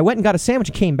 minutes I went and got a sandwich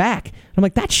and came back. I'm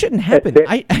like, that shouldn't happen.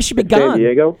 I should be gone. San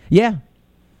Diego? Yeah.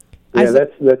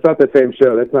 That's not the same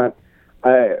show. That's not.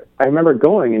 I remember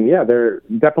going, and there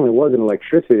definitely was an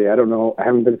electricity. I don't know. I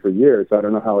haven't been for years, so I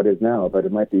don't know how it is now, but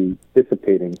it might be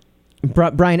dissipating.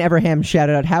 Brian Everham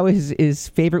shouted out, how is his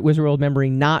favorite Wizard World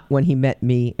memory not when he met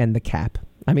me and the Cap?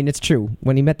 It's true.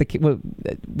 When he met we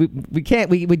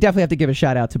definitely have to give a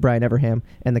shout out to Brian Everham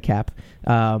and the Cap.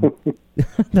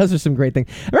 Those are some great things.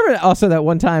 I remember also that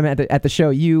one time at the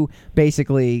show, you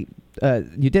basically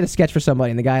you did a sketch for somebody,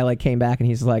 and the guy came back and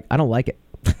he's like, I don't like it.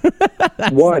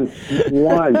 Once.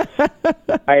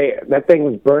 That thing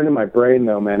was burned in my brain,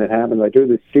 though, man. It happened. I drew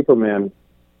this Superman,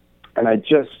 and I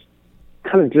just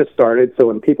started. So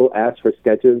when people asked for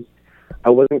sketches,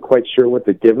 I wasn't quite sure what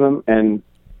to give them, and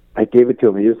I gave it to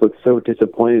him. He just looked so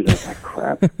disappointed. I was like,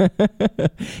 crap.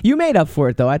 You made up for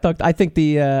it, though. I think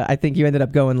you ended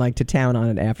up going to town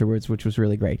on it afterwards, which was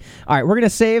really great. All right, we're gonna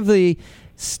save the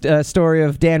story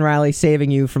of Dan Riley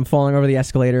saving you from falling over the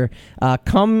escalator.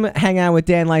 Come hang out with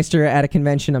Dan Leister at a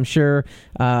convention. I'm sure.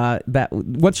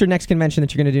 What's your next convention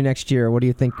that you're going to do next year? What do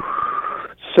you think?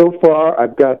 So far,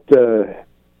 I've got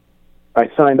I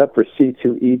signed up for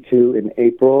C2E2 in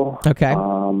April. Okay.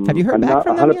 Have you heard I'm back not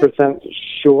from them 100%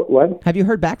 sure. What? Have you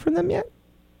heard back from them yet?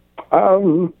 I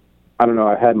don't know.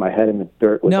 I had my head in the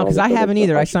dirt. With No, all because this I other haven't stuff.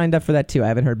 either. I signed up for that too. I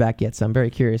haven't heard back yet, so I'm very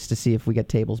curious to see if we get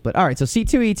tables. But all right, so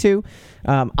C2E2.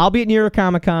 I'll be at New York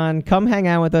Comic Con. Come hang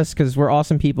out with us because we're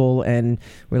awesome people and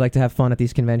we like to have fun at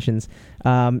these conventions.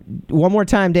 One more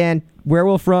time, Dan.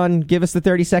 Werewolf Run. Give us the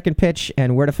 30-second pitch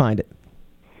and where to find it.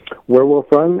 Werewolf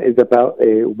Run is about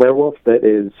a werewolf that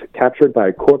is captured by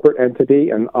a corporate entity,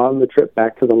 and on the trip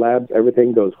back to the labs,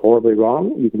 everything goes horribly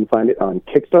wrong. You can find it on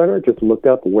Kickstarter. Just look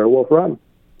up Werewolf Run.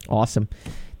 Awesome.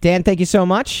 Dan, thank you so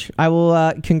much. I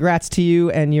will congrats to you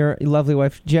and your lovely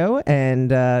wife, Jo,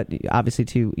 and obviously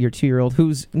to your 2-year-old,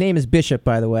 whose name is Bishop,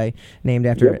 by the way, named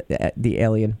after the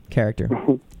alien character.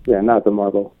 Yeah, not the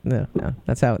Marvel. No,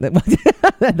 that's how that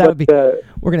would be.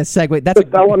 We're going to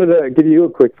segue. I wanted to give you a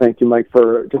quick thank you, Mike,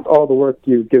 for just all the work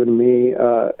you've given me,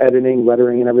 editing,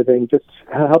 lettering, and everything, just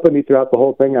helping me throughout the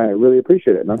whole thing. I really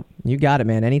appreciate it, man. You got it,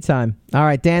 man. Anytime. All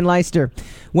right, Dan Leister.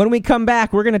 When we come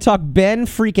back, we're going to talk Ben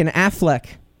freaking Affleck.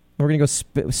 We're going to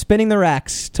go spinning the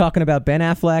racks, talking about Ben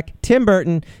Affleck, Tim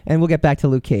Burton, and we'll get back to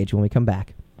Luke Cage when we come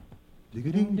back.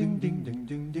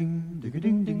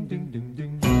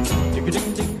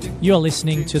 You're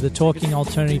listening to the Talking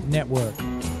Alternative Network.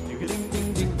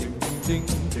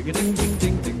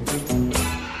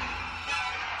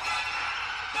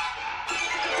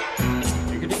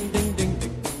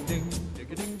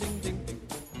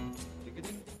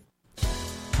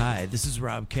 Hi, this is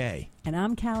Rob Kay. And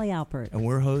I'm Callie Alpert. And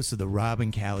we're hosts of The Rob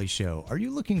and Callie Show. Are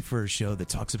you looking for a show that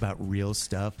talks about real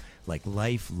stuff like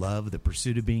life, love, the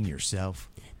pursuit of being yourself?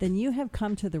 Then you have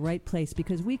come to the right place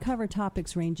because we cover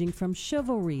topics ranging from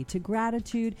chivalry to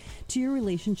gratitude to your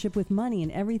relationship with money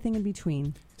and everything in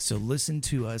between. So listen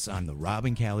to us on The Rob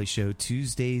and Callie Show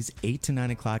Tuesdays, 8 to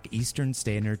 9 o'clock Eastern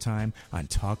Standard Time on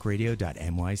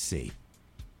talkradio.nyc.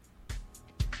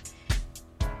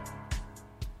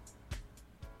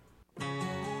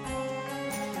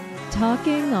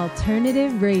 Talking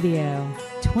Alternative Radio,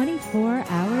 24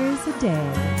 hours a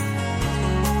day.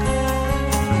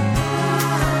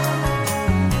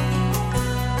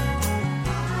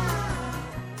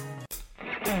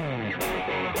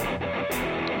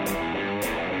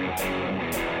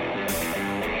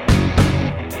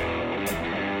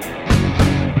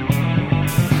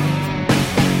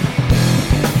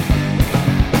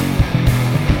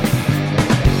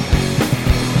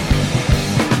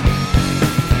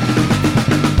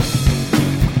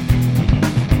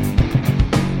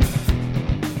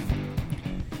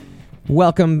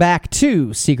 Welcome back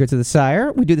to Secrets of the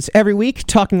Sire. We do this every week,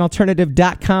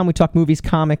 talkingalternative.com. We talk movies,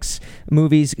 comics,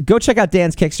 movies. Go check out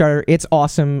Dan's Kickstarter. It's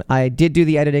awesome. I did do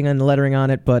the editing and the lettering on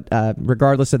it, but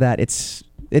regardless of that, it's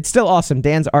still awesome.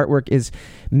 Dan's artwork is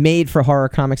made for horror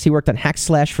comics. He worked on Hack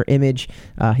Slash for Image.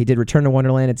 He did Return to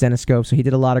Wonderland at Zenescope, so he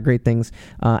did a lot of great things.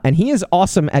 And he is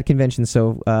awesome at conventions,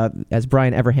 so as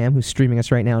Brian Everham, who's streaming us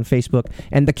right now on Facebook,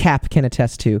 and The Cap can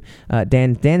attest to,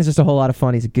 Dan's just a whole lot of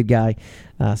fun. He's a good guy.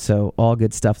 So all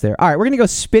good stuff there. All right, we're going to go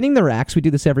spinning the racks. We do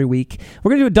this every week. We're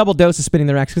going to do a double dose of spinning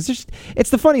the racks because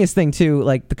it's the funniest thing, too.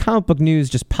 Like, the comic book news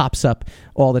just pops up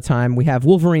all the time. We have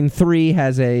Wolverine 3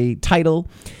 has a title.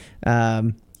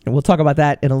 And we'll talk about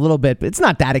that in a little bit, but it's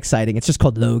not that exciting. It's just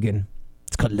called Logan.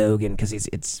 It's called Logan because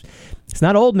it's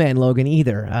not Old Man Logan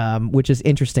either, which is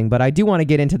interesting. But I do want to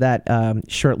get into that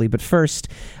shortly. But first,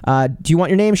 do you want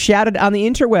your name shouted on the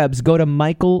interwebs? Go to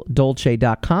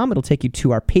michaeldolce.com. It'll take you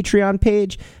to our Patreon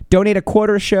page. Donate a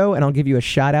quarter a show, and I'll give you a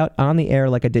shout out on the air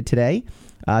like I did today.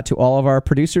 To all of our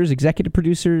producers, executive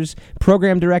producers,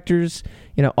 program directors,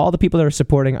 all the people that are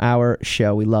supporting our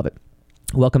show. We love it.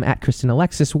 Welcome at Kristen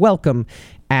Alexis. Welcome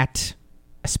at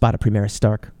Espada Primera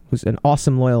Stark, who's an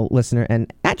awesome loyal listener,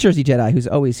 and at Jersey Jedi, who's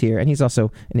always here, and he's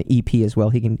also an EP as well.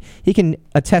 He can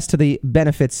attest to the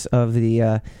benefits of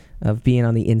of being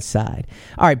on the inside.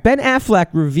 All right, Ben Affleck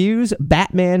reviews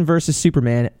Batman vs.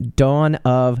 Superman, Dawn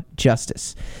of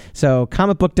Justice. So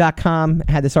comicbook.com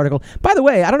had this article. By the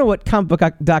way, I don't know what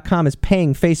comicbook.com is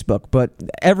paying Facebook, but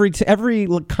every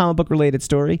comic book related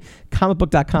story,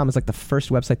 comicbook.com is like the first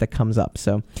website that comes up.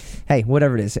 So, hey,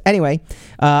 whatever it is. Anyway,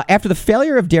 after the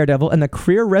failure of Daredevil and the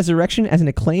career resurrection as an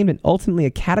acclaimed and ultimately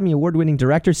Academy Award-winning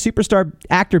director, superstar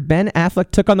actor Ben Affleck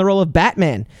took on the role of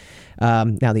Batman.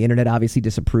 Now, the internet obviously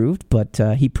disapproved, but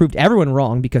he proved everyone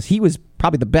wrong because he was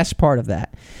probably the best part of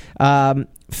that.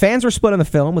 Fans were split on the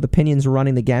film, with opinions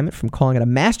running the gamut from calling it a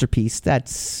masterpiece.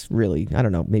 That's really, I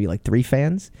don't know, maybe like 3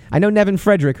 fans. I know Nevin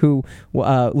Frederick, who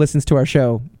listens to our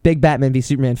show, big Batman v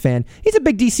Superman fan. He's a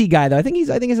big DC guy, though. I think he's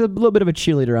a little bit of a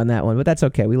cheerleader on that one, but that's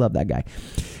okay. We love that guy.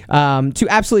 To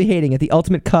absolutely hating it, the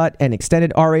ultimate cut and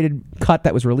extended R-rated cut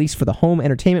that was released for the home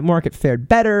entertainment market fared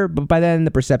better, but by then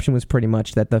the perception was pretty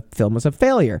much that the film was a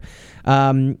failure.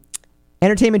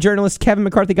 Entertainment journalist Kevin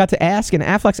McCarthy got to ask, and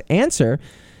Affleck's answer,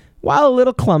 while a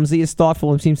little clumsy, is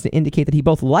thoughtful and seems to indicate that he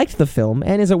both liked the film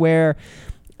and is aware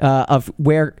of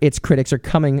where its critics are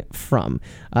coming from.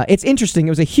 It's interesting. It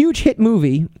was a huge hit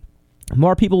movie.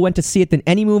 More people went to see it than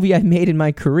any movie I've made in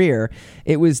my career.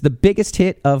 It was the biggest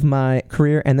hit of my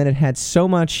career, and then it had so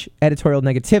much editorial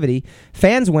negativity.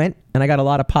 Fans went, and I got a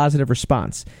lot of positive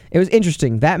response. It was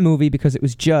interesting, that movie, because it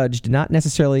was judged not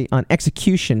necessarily on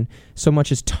execution so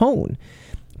much as tone.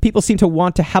 People seem to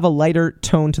want to have a lighter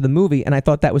tone to the movie, and I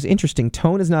thought that was interesting.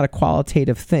 Tone is not a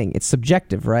qualitative thing. It's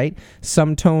subjective, right?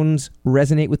 Some tones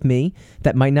resonate with me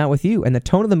that might not with you, and the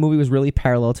tone of the movie was really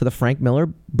parallel to the Frank Miller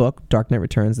book, Dark Knight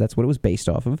Returns. That's what it was based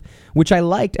off of, which I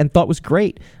liked and thought was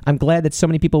great. I'm glad that so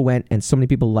many people went and so many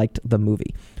people liked the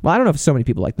movie. Well, I don't know if so many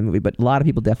people liked the movie, but a lot of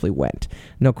people definitely went.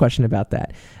 No question about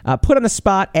that. Put on the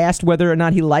spot, asked whether or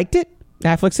not he liked it.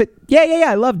 Affleck said, yeah,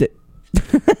 I loved it.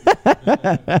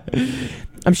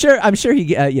 I'm sure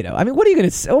he, I mean, what are you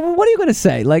going to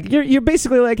say? Like, you're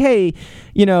basically like, hey,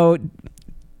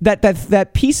 that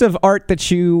piece of art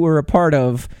that you were a part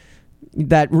of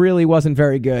that really wasn't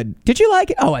very good. Did you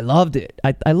like it? Oh, I loved it.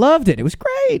 I loved it. It was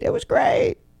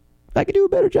great. I could do a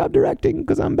better job directing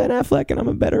because I'm Ben Affleck and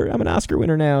I'm an Oscar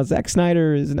winner now. Zack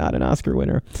Snyder is not an Oscar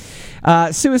winner.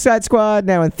 Suicide Squad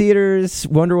now in theaters.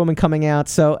 Wonder Woman coming out.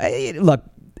 So, look,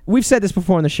 we've said this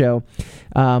before on the show.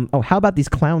 How about these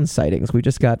clown sightings we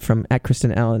just got from at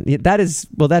Kristen Allen? That's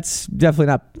definitely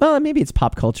not, well, maybe it's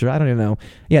pop culture. I don't even know.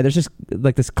 Yeah, there's just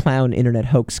like this clown internet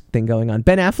hoax thing going on.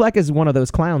 Ben Affleck is one of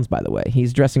those clowns, by the way.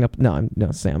 He's dressing up. No,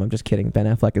 Sam, I'm just kidding. Ben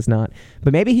Affleck is not.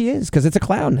 But maybe he is, because it's a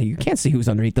clown. You can't see who's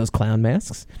underneath those clown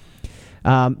masks.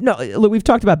 No, look, we've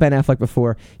talked about Ben Affleck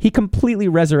before. He completely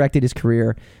resurrected his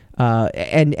career.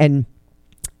 And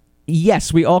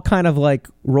yes, we all kind of like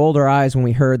rolled our eyes when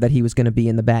we heard that he was going to be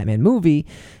in the Batman movie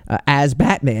as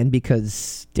Batman,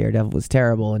 because Daredevil was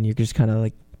terrible, and you're just kind of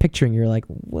like picturing, you're like,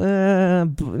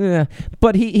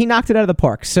 but he knocked it out of the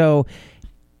park. So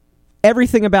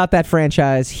everything about that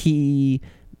franchise, he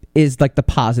is like the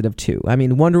positive too. I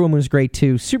mean, Wonder Woman was great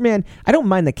too. Superman, I don't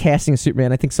mind the casting of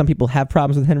Superman. I think some people have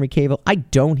problems with Henry Cavill. I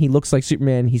don't. He looks like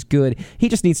Superman. He's good. He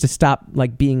just needs to stop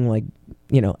like being like,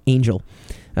 Angel.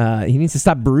 He needs to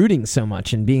stop brooding so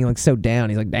much and being like so down.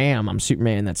 He's like, damn, I'm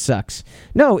Superman. That sucks.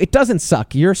 No, it doesn't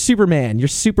suck. You're Superman. You're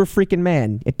super freaking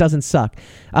man. It doesn't suck.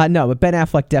 No, but Ben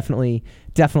Affleck definitely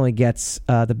gets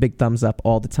the big thumbs up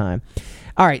all the time.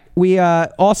 All right, we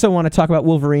also want to talk about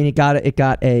Wolverine. It got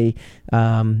a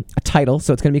title,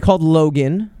 so it's going to be called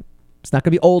Logan. It's not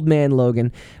going to be Old Man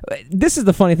Logan. This is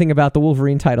the funny thing about the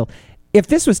Wolverine title. If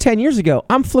this was 10 years ago,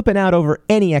 I'm flipping out over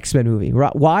any X-Men movie.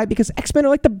 Why? Because X-Men are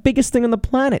like the biggest thing on the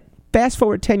planet. Fast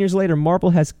forward 10 years later, Marvel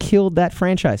has killed that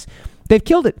franchise. They've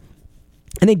killed it.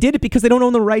 And they did it because they don't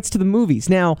own the rights to the movies.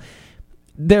 Now,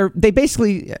 they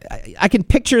basically, I can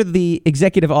picture the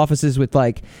executive offices with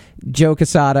like Joe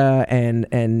Quesada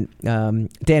and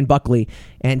Dan Buckley.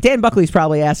 And Dan Buckley's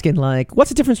probably asking like, what's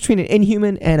the difference between an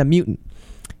Inhuman and a mutant?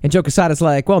 And Joe Quesada's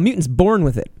like, well, a mutant's born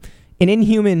with it. An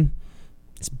Inhuman,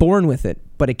 it's born with it,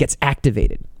 but it gets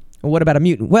activated. Well, what about a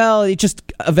mutant? Well, it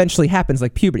just eventually happens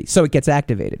like puberty, so it gets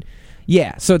activated.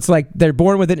 Yeah, so it's like they're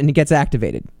born with it and it gets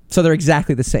activated. So they're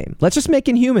exactly the same. Let's just make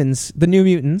Inhumans the new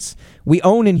mutants. We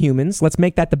own Inhumans. Let's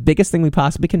make that the biggest thing we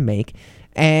possibly can make.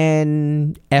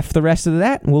 And F the rest of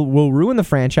that. We'll ruin the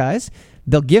franchise.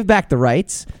 They'll give back the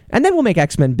rights. And then we'll make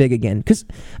X-Men big again. Because,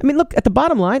 I mean, look, at the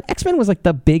bottom line, X-Men was like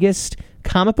the biggest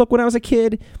comic book when I was a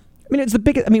kid. I mean, it's the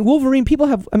biggest. I mean, Wolverine,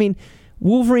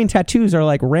 Wolverine tattoos are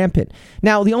like rampant.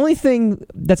 Now, the only thing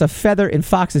that's a feather in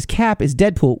Fox's cap is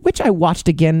Deadpool, which I watched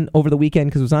again over the weekend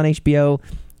because it was on HBO.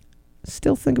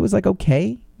 Still think it was like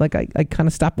okay. Like I kind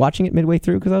of stopped watching it midway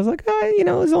through because I was like,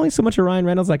 there's only so much of Ryan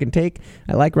Reynolds I can take.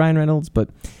 I like Ryan Reynolds, but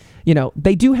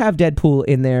they do have Deadpool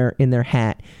in their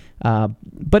hat.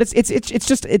 But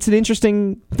it's an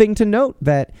interesting thing to note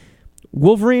that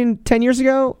Wolverine 10 years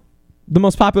ago, the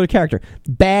most popular character,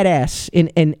 badass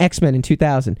in X-Men in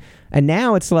 2000. And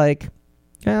now it's like,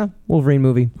 Wolverine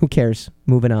movie. Who cares?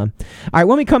 Moving on. All right,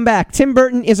 when we come back, Tim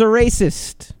Burton is a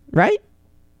racist, right?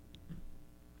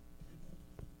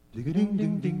 Ding ding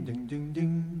ding ding ding ding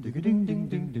ding ding ding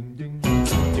ding ding ding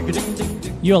ding ding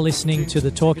ding. You're listening to the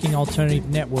Talking Alternative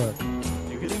Network.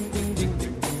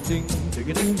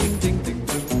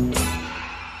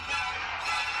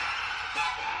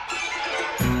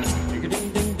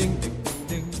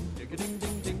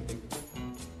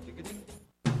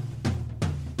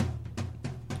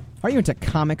 Are you into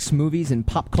comics, movies, and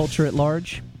pop culture at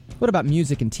large? What about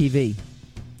music and TV?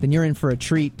 Then you're in for a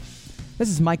treat. This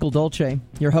is Michael Dolce,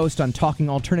 your host on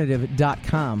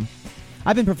TalkingAlternative.com.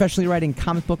 I've been professionally writing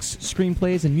comic books,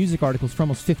 screenplays, and music articles for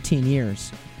almost 15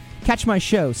 years. Catch my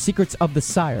show, Secrets of the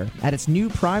Sire, at its new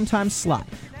primetime slot,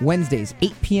 Wednesdays,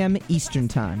 8 p.m. Eastern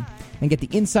Time, and get the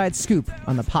inside scoop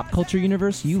on the pop culture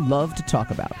universe you love to talk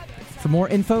about. For more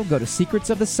info, go to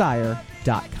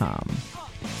secretsofthesire.com.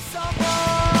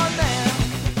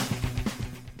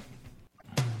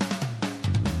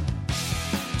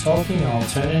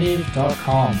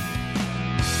 TalkingAlternative.com.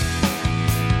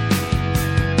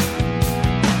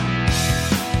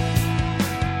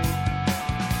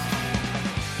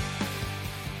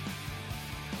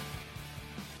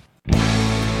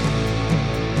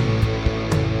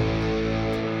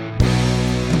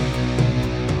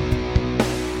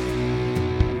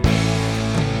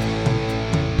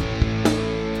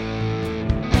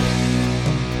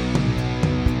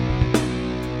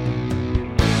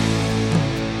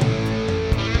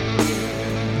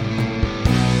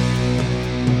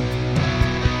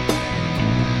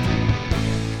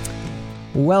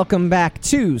 Welcome back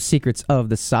to Secrets of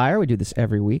the Sire. We do this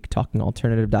every week,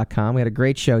 TalkingAlternative.com. We had a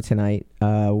great show tonight.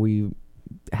 We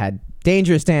had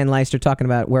Dangerous Dan Leister talking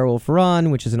about Werewolf Run,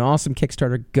 which is an awesome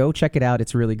Kickstarter. Go check it out.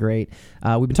 It's really great.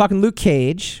 We've been talking Luke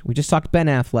Cage. We just talked Ben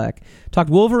Affleck. Talked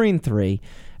Wolverine 3.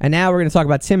 And now we're going to talk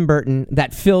about Tim Burton,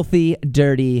 that filthy,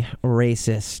 dirty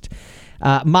racist.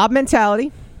 Mob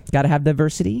mentality. Got to have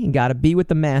diversity and got to be with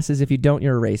the masses. If you don't,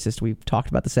 you're a racist. We've talked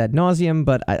about this ad nauseum,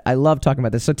 but I love talking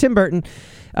about this. So Tim Burton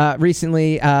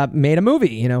recently made a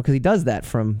movie, because he does that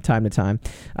from time to time.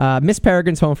 Miss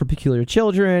Peregrine's Home for Peculiar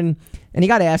Children. And he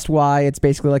got asked why it's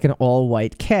basically like an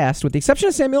all-white cast, with the exception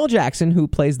of Samuel L. Jackson, who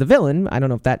plays the villain. I don't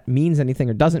know if that means anything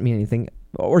or doesn't mean anything,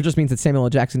 or just means that Samuel L.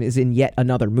 Jackson is in yet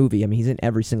another movie. I mean, he's in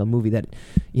every single movie that,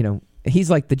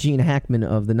 he's like the Gene Hackman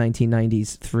of the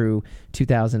 1990s through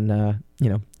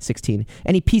 2016.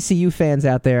 Any PCU fans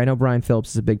out there, I know Brian Phillips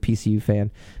is a big PCU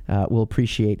fan, will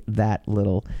appreciate that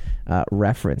little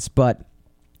reference. But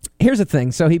here's the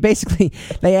thing. So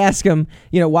they ask him,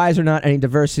 why is there not any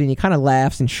diversity? And he kind of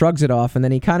laughs and shrugs it off. And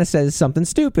then he kind of says something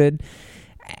stupid.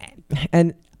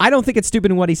 And I don't think it's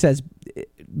stupid in what he says,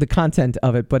 the content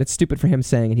of it, but it's stupid for him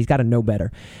saying it. He's got to know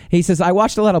better. He says, I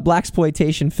watched a lot of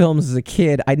blaxploitation films as a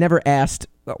kid. I never asked,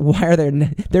 why are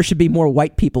there should be more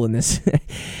white people in this.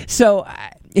 So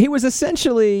he was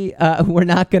essentially, we're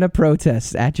not going to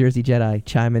protest, at Jersey Jedi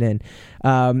chiming in.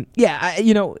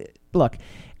 Look,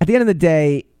 at the end of the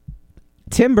day,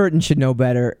 Tim Burton should know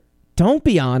better. Don't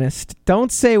be honest.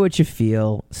 Don't say what you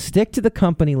feel. Stick to the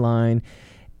company line.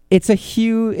 It's a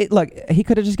huge... Look, he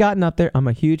could have just gotten up there. I'm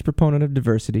a huge proponent of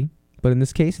diversity. But in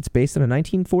this case, it's based on a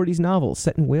 1940s novel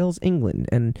set in Wales, England,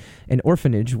 and an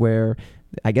orphanage where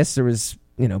I guess there was,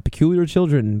 peculiar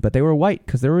children, but they were white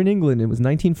because they were in England. It was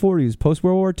 1940s,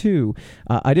 post-World War II.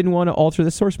 I didn't want to alter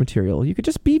the source material. You could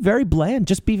just be very bland.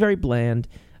 Just be very bland.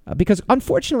 Because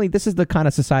unfortunately, this is the kind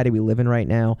of society we live in right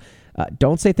now.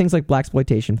 Don't say things like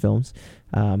blaxploitation films.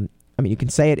 You can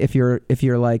say it if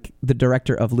you're like the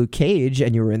director of Luke Cage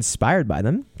and you were inspired by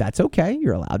them. That's okay.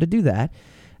 You're allowed to do that.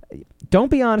 Don't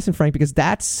be honest and frank, because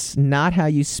that's not how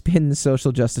you spin the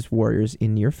social justice warriors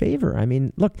in your favor. I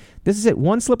mean, look, this is it.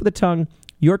 One slip of the tongue,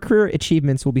 your career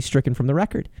achievements will be stricken from the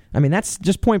record. I mean, that's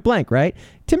just point blank, right?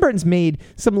 Tim Burton's made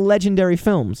some legendary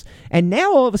films. And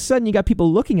now all of a sudden you got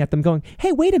people looking at them going,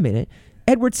 hey, wait a minute.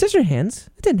 Edward Scissorhands,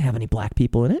 it didn't have any black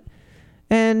people in it.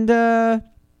 And,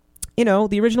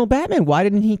 the original Batman, why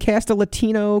didn't he cast a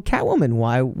Latino Catwoman?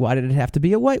 Why did it have to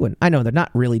be a white one? I know they're not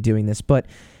really doing this, but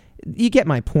you get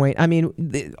my point. I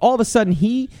mean, all of a sudden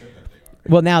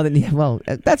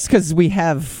that's because we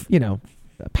have, a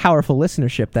powerful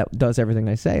listenership that does everything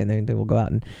I say, and they will go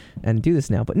out and do this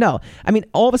now. But no, I mean,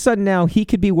 all of a sudden now he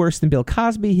could be worse than Bill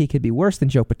Cosby. He could be worse than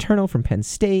Joe Paterno from Penn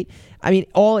State. I mean,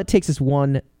 all it takes is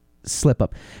one slip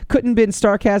up. Couldn't been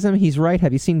sarcasm. He's right.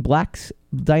 Have you seen Black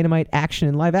Dynamite action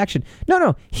in live action?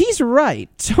 No, he's right.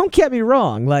 Don't get me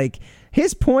wrong. Like,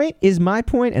 his point is my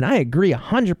point, and I agree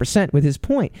 100% with his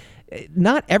point.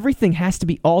 Not everything has to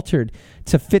be altered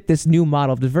to fit this new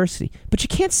model of diversity, but you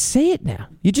can't say it now.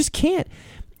 You just can't.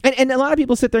 And a lot of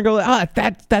people sit there and go,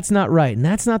 that's not right, and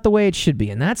that's not the way it should be,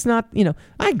 and that's not,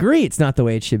 I agree it's not the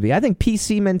way it should be. I think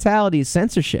PC mentality is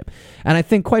censorship, and I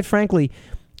think, quite frankly,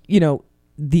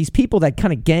 these people that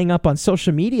kind of gang up on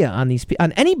social media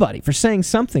on anybody for saying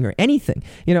something or anything.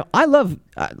 I'd love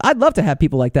to have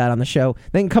people like that on the show.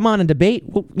 They can come on and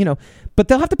debate, but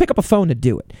they'll have to pick up a phone to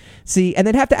do it. See, and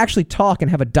they'd have to actually talk and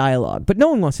have a dialogue. But no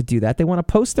one wants to do that. They want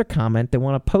to post their comment. They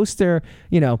want to post their,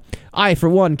 I, for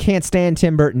one, can't stand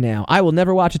Tim Burton now. I will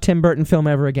never watch a Tim Burton film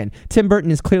ever again. Tim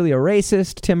Burton is clearly a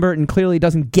racist. Tim Burton clearly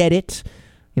doesn't get it.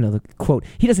 The quote,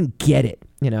 he doesn't get it.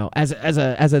 As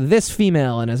a this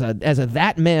female and as a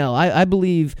that male, I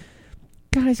believe,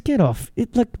 guys, get off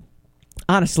it. Look,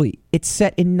 honestly, it's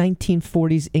set in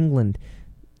 1940s England.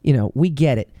 We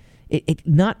get it. It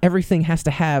not everything has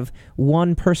to have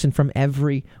one person from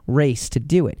every race to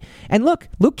do it. And look,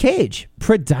 Luke Cage,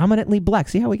 predominantly black.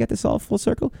 See how we get this all full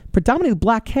circle? Predominantly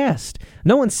black cast.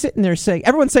 No one's sitting there saying,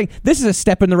 everyone's saying this is a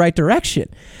step in the right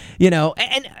direction.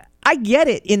 And I get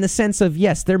it in the sense of,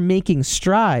 yes, they're making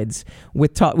strides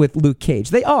with Luke Cage.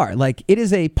 They are. Like, it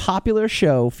is a popular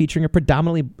show featuring a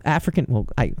predominantly African,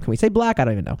 can we say black? I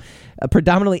don't even know. A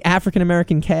predominantly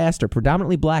African-American cast or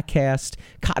predominantly black cast.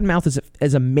 Cottonmouth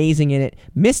is amazing in it.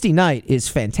 Misty Knight is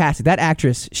fantastic. That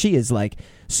actress, she is like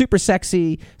super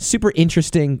sexy, super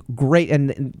interesting, great,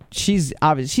 and she's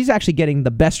actually getting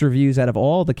the best reviews out of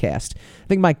all the cast. I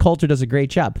think Mike Coulter does a great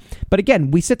job. But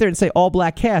again, we sit there and say all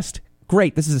black cast,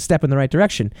 great, this is a step in the right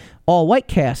direction. All white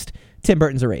cast, Tim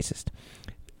Burton's a racist.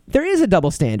 There is a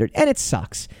double standard, and it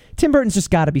sucks. Tim Burton's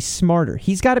just got to be smarter.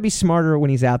 He's got to be smarter when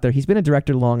he's out there. He's been a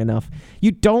director long enough.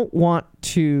 You don't want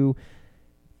to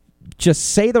just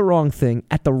say the wrong thing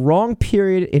at the wrong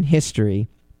period in history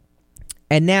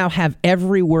and now have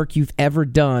every work you've ever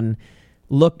done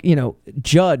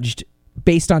judged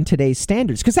based on today's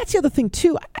standards. Because that's the other thing,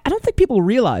 too. I don't think people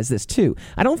realize this, too.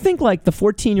 I don't think, like, the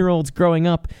 14-year-olds growing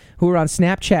up who are on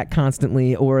Snapchat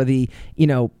constantly or the,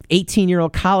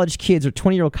 18-year-old college kids or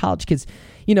 20-year-old college kids,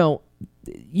 you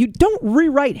don't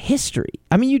rewrite history.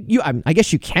 I mean, I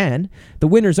guess you can. The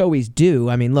winners always do.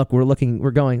 I mean, look, we're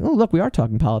going, oh, look, we are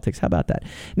talking politics. How about that?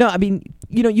 No, I mean,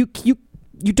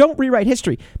 you don't rewrite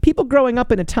history. People growing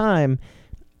up in a time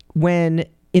when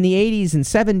in the 80s and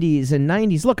 70s and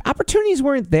 90s, look, opportunities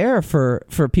weren't there for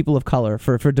people of color,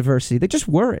 for diversity. They just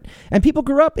weren't. And people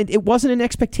grew up, and it wasn't an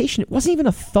expectation. It wasn't even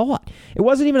a thought. In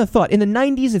the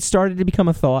 90s, it started to become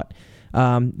a thought.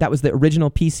 That was the original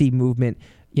PC movement.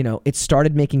 It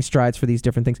started making strides for these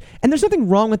different things. And there's nothing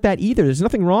wrong with that either. There's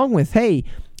nothing wrong with, hey,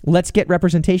 let's get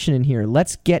representation in here.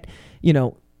 Let's get,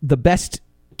 the best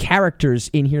characters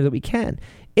in here that we can.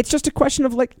 It's just a question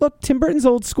of, like, look, Tim Burton's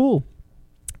old school.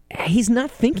 He's not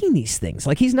thinking these things.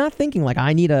 Like, he's not thinking like,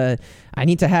 I need to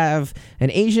have an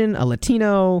Asian, a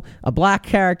Latino, a black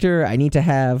character. I need to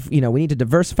have, we need to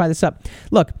diversify this up.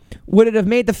 Look, would it have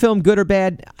made the film good or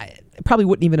bad? It probably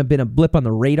wouldn't even have been a blip on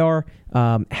the radar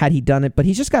had he done it, but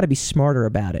he's just got to be smarter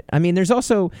about it. I mean, there's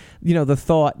also, the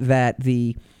thought that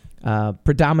the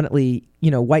predominantly,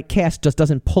 white cast just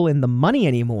doesn't pull in the money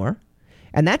anymore.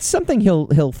 And that's something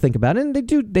he'll think about. And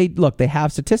they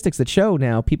have statistics that show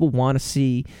now people want to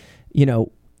see,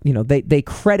 they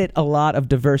credit a lot of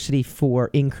diversity for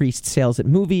increased sales at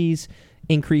movies,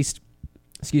 increased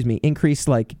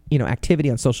activity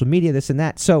on social media, this and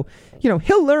that. So,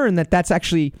 he'll learn that that's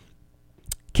actually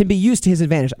can be used to his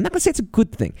advantage. I'm not going to say it's a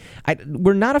good thing.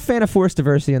 We're not a fan of forced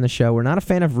diversity on the show. We're not a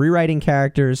fan of rewriting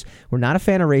characters. We're not a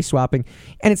fan of race swapping.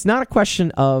 And it's not a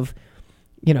question of,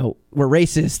 we're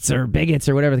racists or bigots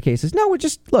or whatever the case is. No, we're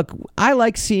just, look, I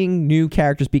like seeing new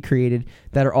characters be created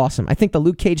that are awesome. I think the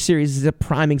Luke Cage series is a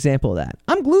prime example of that.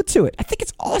 I'm glued to it. I think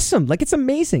it's awesome. Like, it's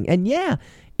amazing. And yeah,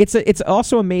 it's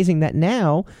also amazing that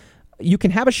now you can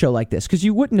have a show like this, because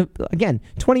you wouldn't have, again,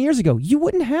 20 years ago, you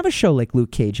wouldn't have a show like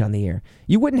Luke Cage on the air.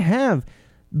 You wouldn't have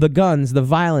the guns, the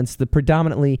violence, the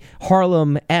predominantly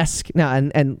Harlem-esque. Now,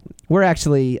 and we're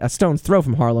actually a stone's throw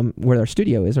from Harlem, where our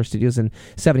studio is. Our studio's in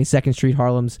 72nd Street,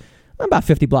 Harlem's about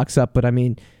 50 blocks up. But I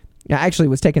mean, I actually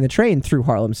was taking the train through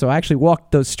Harlem, so I actually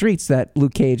walked those streets that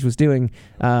Luke Cage was doing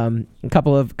a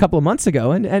couple of months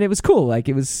ago, and it was cool. Like,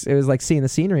 it was like seeing the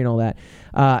scenery and all that.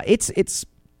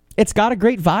 It's got a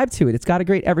great vibe to it. It's got a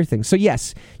great everything. So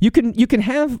yes, you can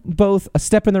have both a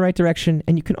step in the right direction,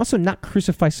 and you can also not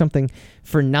crucify something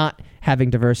for not having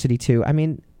diversity too. I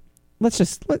mean, let's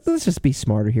just be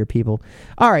smarter here, people.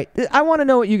 All right, I want to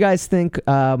know what you guys think.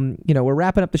 We're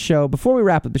wrapping up the show. Before we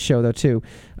wrap up the show, though, too,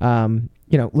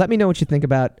 let me know what you think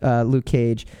about Luke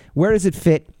Cage. Where does it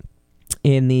fit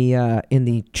in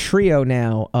the trio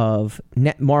now of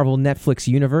Marvel Netflix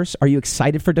universe. Are you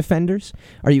excited for Defenders?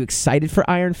 Are you excited for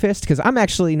Iron Fist? Because I'm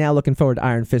actually now looking forward to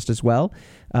Iron Fist as well.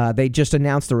 They just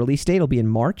announced the release date. It'll be in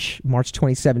March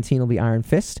 2017 will be Iron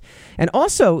Fist. And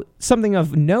also, something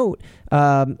of note,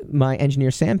 my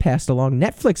engineer Sam passed along,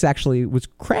 Netflix actually was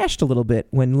crashed a little bit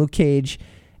when Luke Cage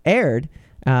aired,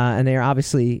 and they are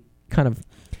obviously kind of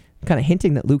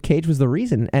hinting that Luke Cage was the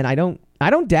reason, and I don't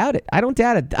doubt it.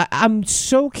 I'm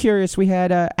so curious. We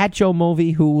had at Joe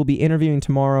Mulvey, who will be interviewing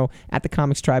tomorrow at the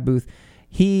Comics Tribe booth.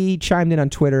 He chimed in on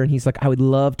Twitter, and he's like, I would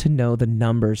love to know the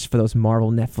numbers for those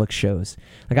Marvel Netflix shows.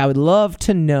 Like, I would love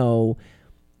to know,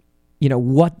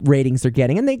 what ratings they're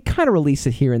getting. And they kind of release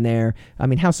it here and there. I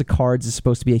mean, House of Cards is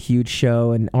supposed to be a huge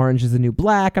show, and Orange is the New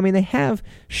Black. I mean, they have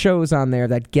shows on there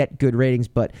that get good ratings,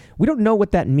 but we don't know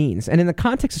what that means. And in the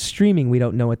context of streaming, we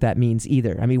don't know what that means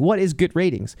either. I mean, what is good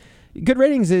ratings? Good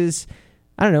ratings is,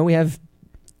 I don't know, we have,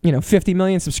 50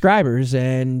 million subscribers,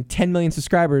 and 10 million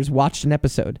subscribers watched an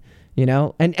episode,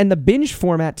 and the binge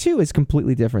format too is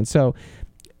completely different. So,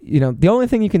 the only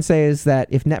thing you can say is that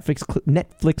if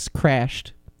Netflix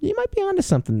crashed, you might be onto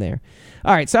something there.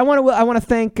 All right, so I want to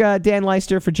thank Dan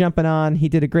Leister for jumping on. He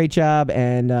did a great job,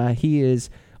 and he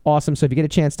is awesome. So if you get a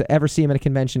chance to ever see him at a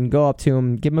convention, go up to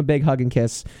him, give him a big hug and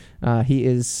kiss.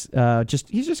 He's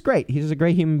just great. He's a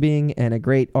great human being and a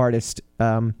great artist.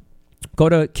 Go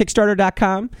to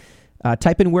Kickstarter.com,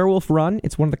 type in Werewolf Run.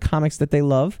 It's one of the comics that they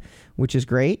love, which is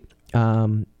great.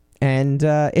 And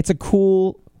it's a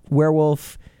cool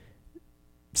werewolf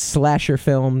slasher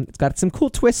film. It's got some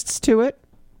cool twists to it.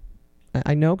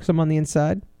 I know because I'm on the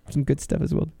inside. Some good stuff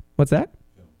as well. What's that?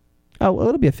 Oh, well,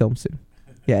 it'll be a film soon.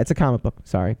 Yeah, it's a comic book.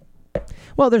 Sorry.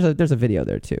 Well, there's a video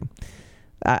there too.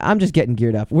 I'm just getting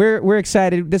geared up. We're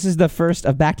excited. This is the first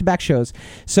of back-to-back shows.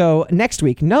 So tomorrow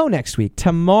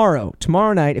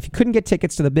night, if you couldn't get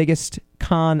tickets to the biggest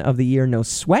con of the year, No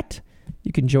Sweat,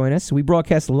 you can join us. We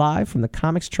broadcast live from the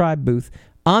Comics Tribe booth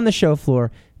on the show floor,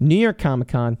 New York Comic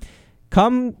Con.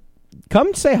 Come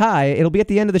say hi. It'll be at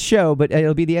the end of the show, but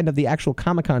it'll be the end of the actual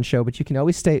Comic-Con show, but you can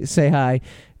always say hi.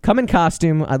 Come in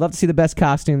costume. I'd love to see the best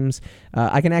costumes.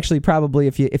 I can actually probably,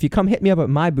 if you come hit me up at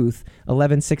my booth,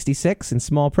 1166 in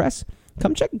Small Press,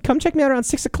 come check me out around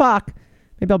 6 o'clock.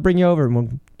 Maybe I'll bring you over and we'll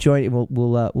join.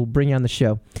 We'll bring you on the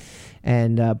show.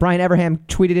 And Brian Everham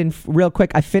tweeted in real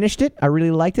quick, I finished it. I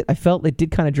really liked it. I felt it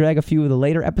did kind of drag a few of the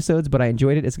later episodes, but I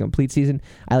enjoyed it. It's a complete season.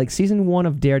 I like season 1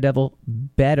 of Daredevil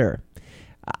better.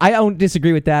 I don't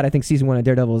disagree with that. I think season 1 of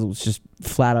Daredevil was just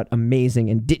flat out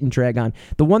amazing and didn't drag on.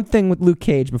 The one thing with Luke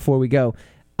Cage before we go,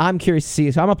 I'm curious to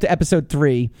see. So I'm up to episode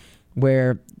 3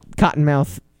 where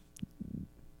Cottonmouth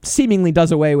seemingly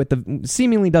does away with him.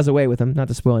 Not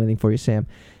to spoil anything for you, Sam.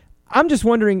 I'm just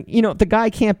wondering, if the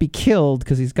guy can't be killed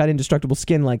because he's got indestructible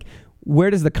skin, like, where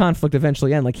does the conflict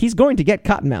eventually end? Like, he's going to get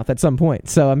Cottonmouth at some point.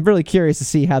 So I'm really curious to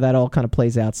see how that all kind of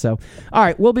plays out. So, all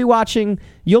right, we'll be watching.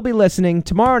 You'll be listening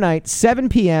tomorrow night, 7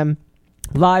 p.m.,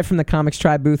 live from the Comics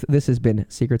Tribe booth. This has been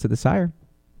Secrets of the Sire.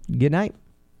 Good night.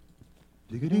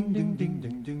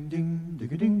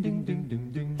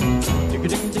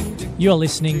 You're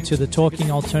listening to the Talking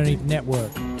Alternative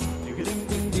Network.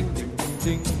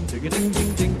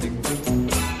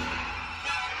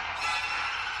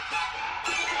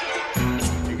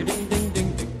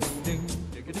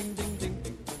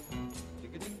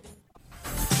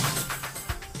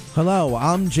 Hello,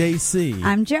 I'm JC.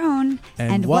 I'm Joan.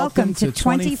 And welcome to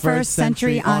 21st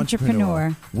Century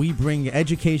Entrepreneur. We bring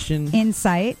education,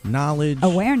 Insight, knowledge,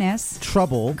 awareness,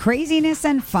 trouble, craziness,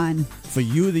 and fun for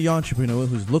you, the entrepreneur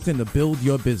who's looking to build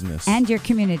your business and your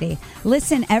community.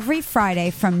 Listen every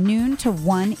Friday from noon to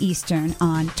 1 Eastern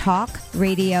on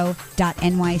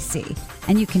talkradio.nyc.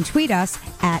 And you can tweet us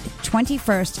at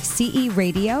 21st CE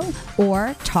Radio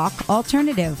or Talk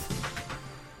Alternative.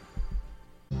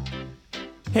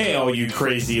 Hey, all you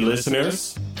crazy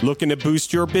listeners. Looking to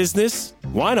boost your business?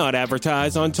 Why not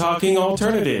advertise on Talking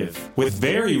Alternative with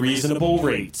very reasonable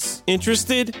rates?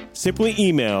 Interested? Simply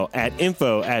email at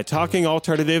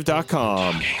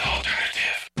info@talkingalternative.com.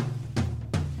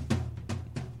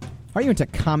 Are you into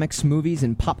comics, movies,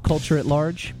 and pop culture at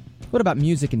large? What about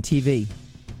music and TV?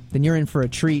 Then you're in for a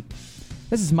treat.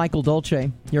 This is Michael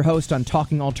Dolce, your host on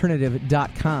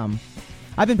TalkingAlternative.com.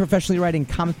 I've been professionally writing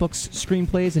comic books,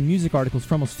 screenplays, and music articles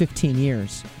for almost 15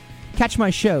 years. Catch my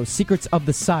show, Secrets of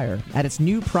the Sire, at its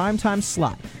new primetime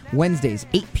slot, Wednesdays,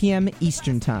 8 p.m.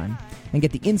 Eastern Time, and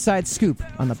get the inside scoop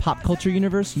on the pop culture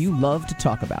universe you love to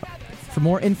talk about. For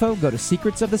more info, go to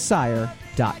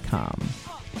secretsofthesire.com.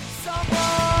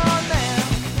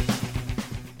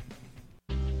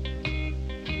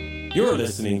 You're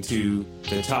listening to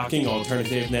the Talking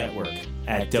Alternative Network.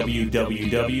 at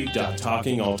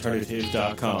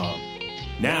www.talkingalternative.com.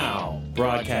 Now,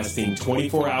 broadcasting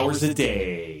 24 hours a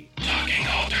day. Talking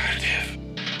Alternative.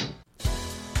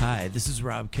 Hi, this is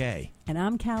Rob Kay. And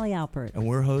I'm Callie Alpert. And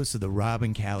we're hosts of The Rob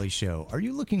and Callie Show. Are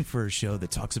you looking for a show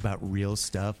that talks about real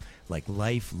stuff like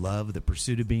life, love, the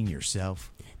pursuit of being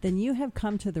yourself? Then you have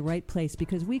come to the right place,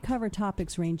 because we cover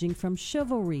topics ranging from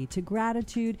chivalry to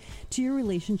gratitude to your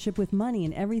relationship with money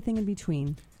and everything in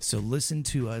between. So listen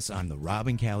to us on The Rob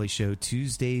and Callie Show,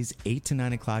 Tuesdays, 8 to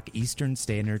 9 o'clock Eastern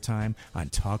Standard Time on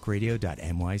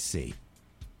talkradio.nyc.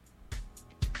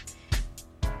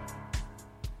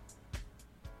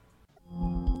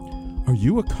 Are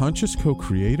you a conscious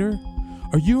co-creator?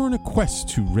 Are you on a quest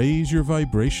to raise your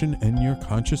vibration and your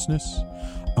consciousness?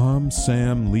 I'm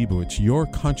Sam Leibowitz, your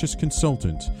conscious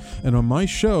consultant, and on my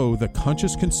show, The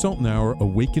Conscious Consultant Hour,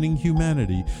 Awakening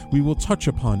Humanity, we will touch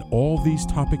upon all these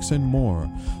topics and more.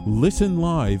 Listen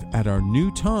live at our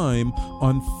new time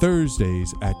on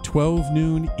Thursdays at 12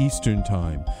 noon Eastern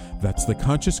Time. That's The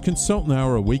Conscious Consultant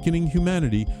Hour, Awakening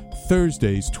Humanity,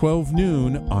 Thursdays, 12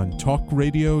 noon on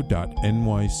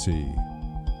talkradio.nyc.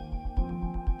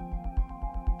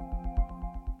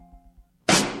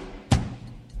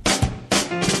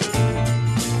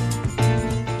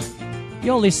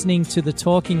 You're listening to the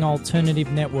Talking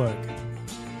Alternative Network.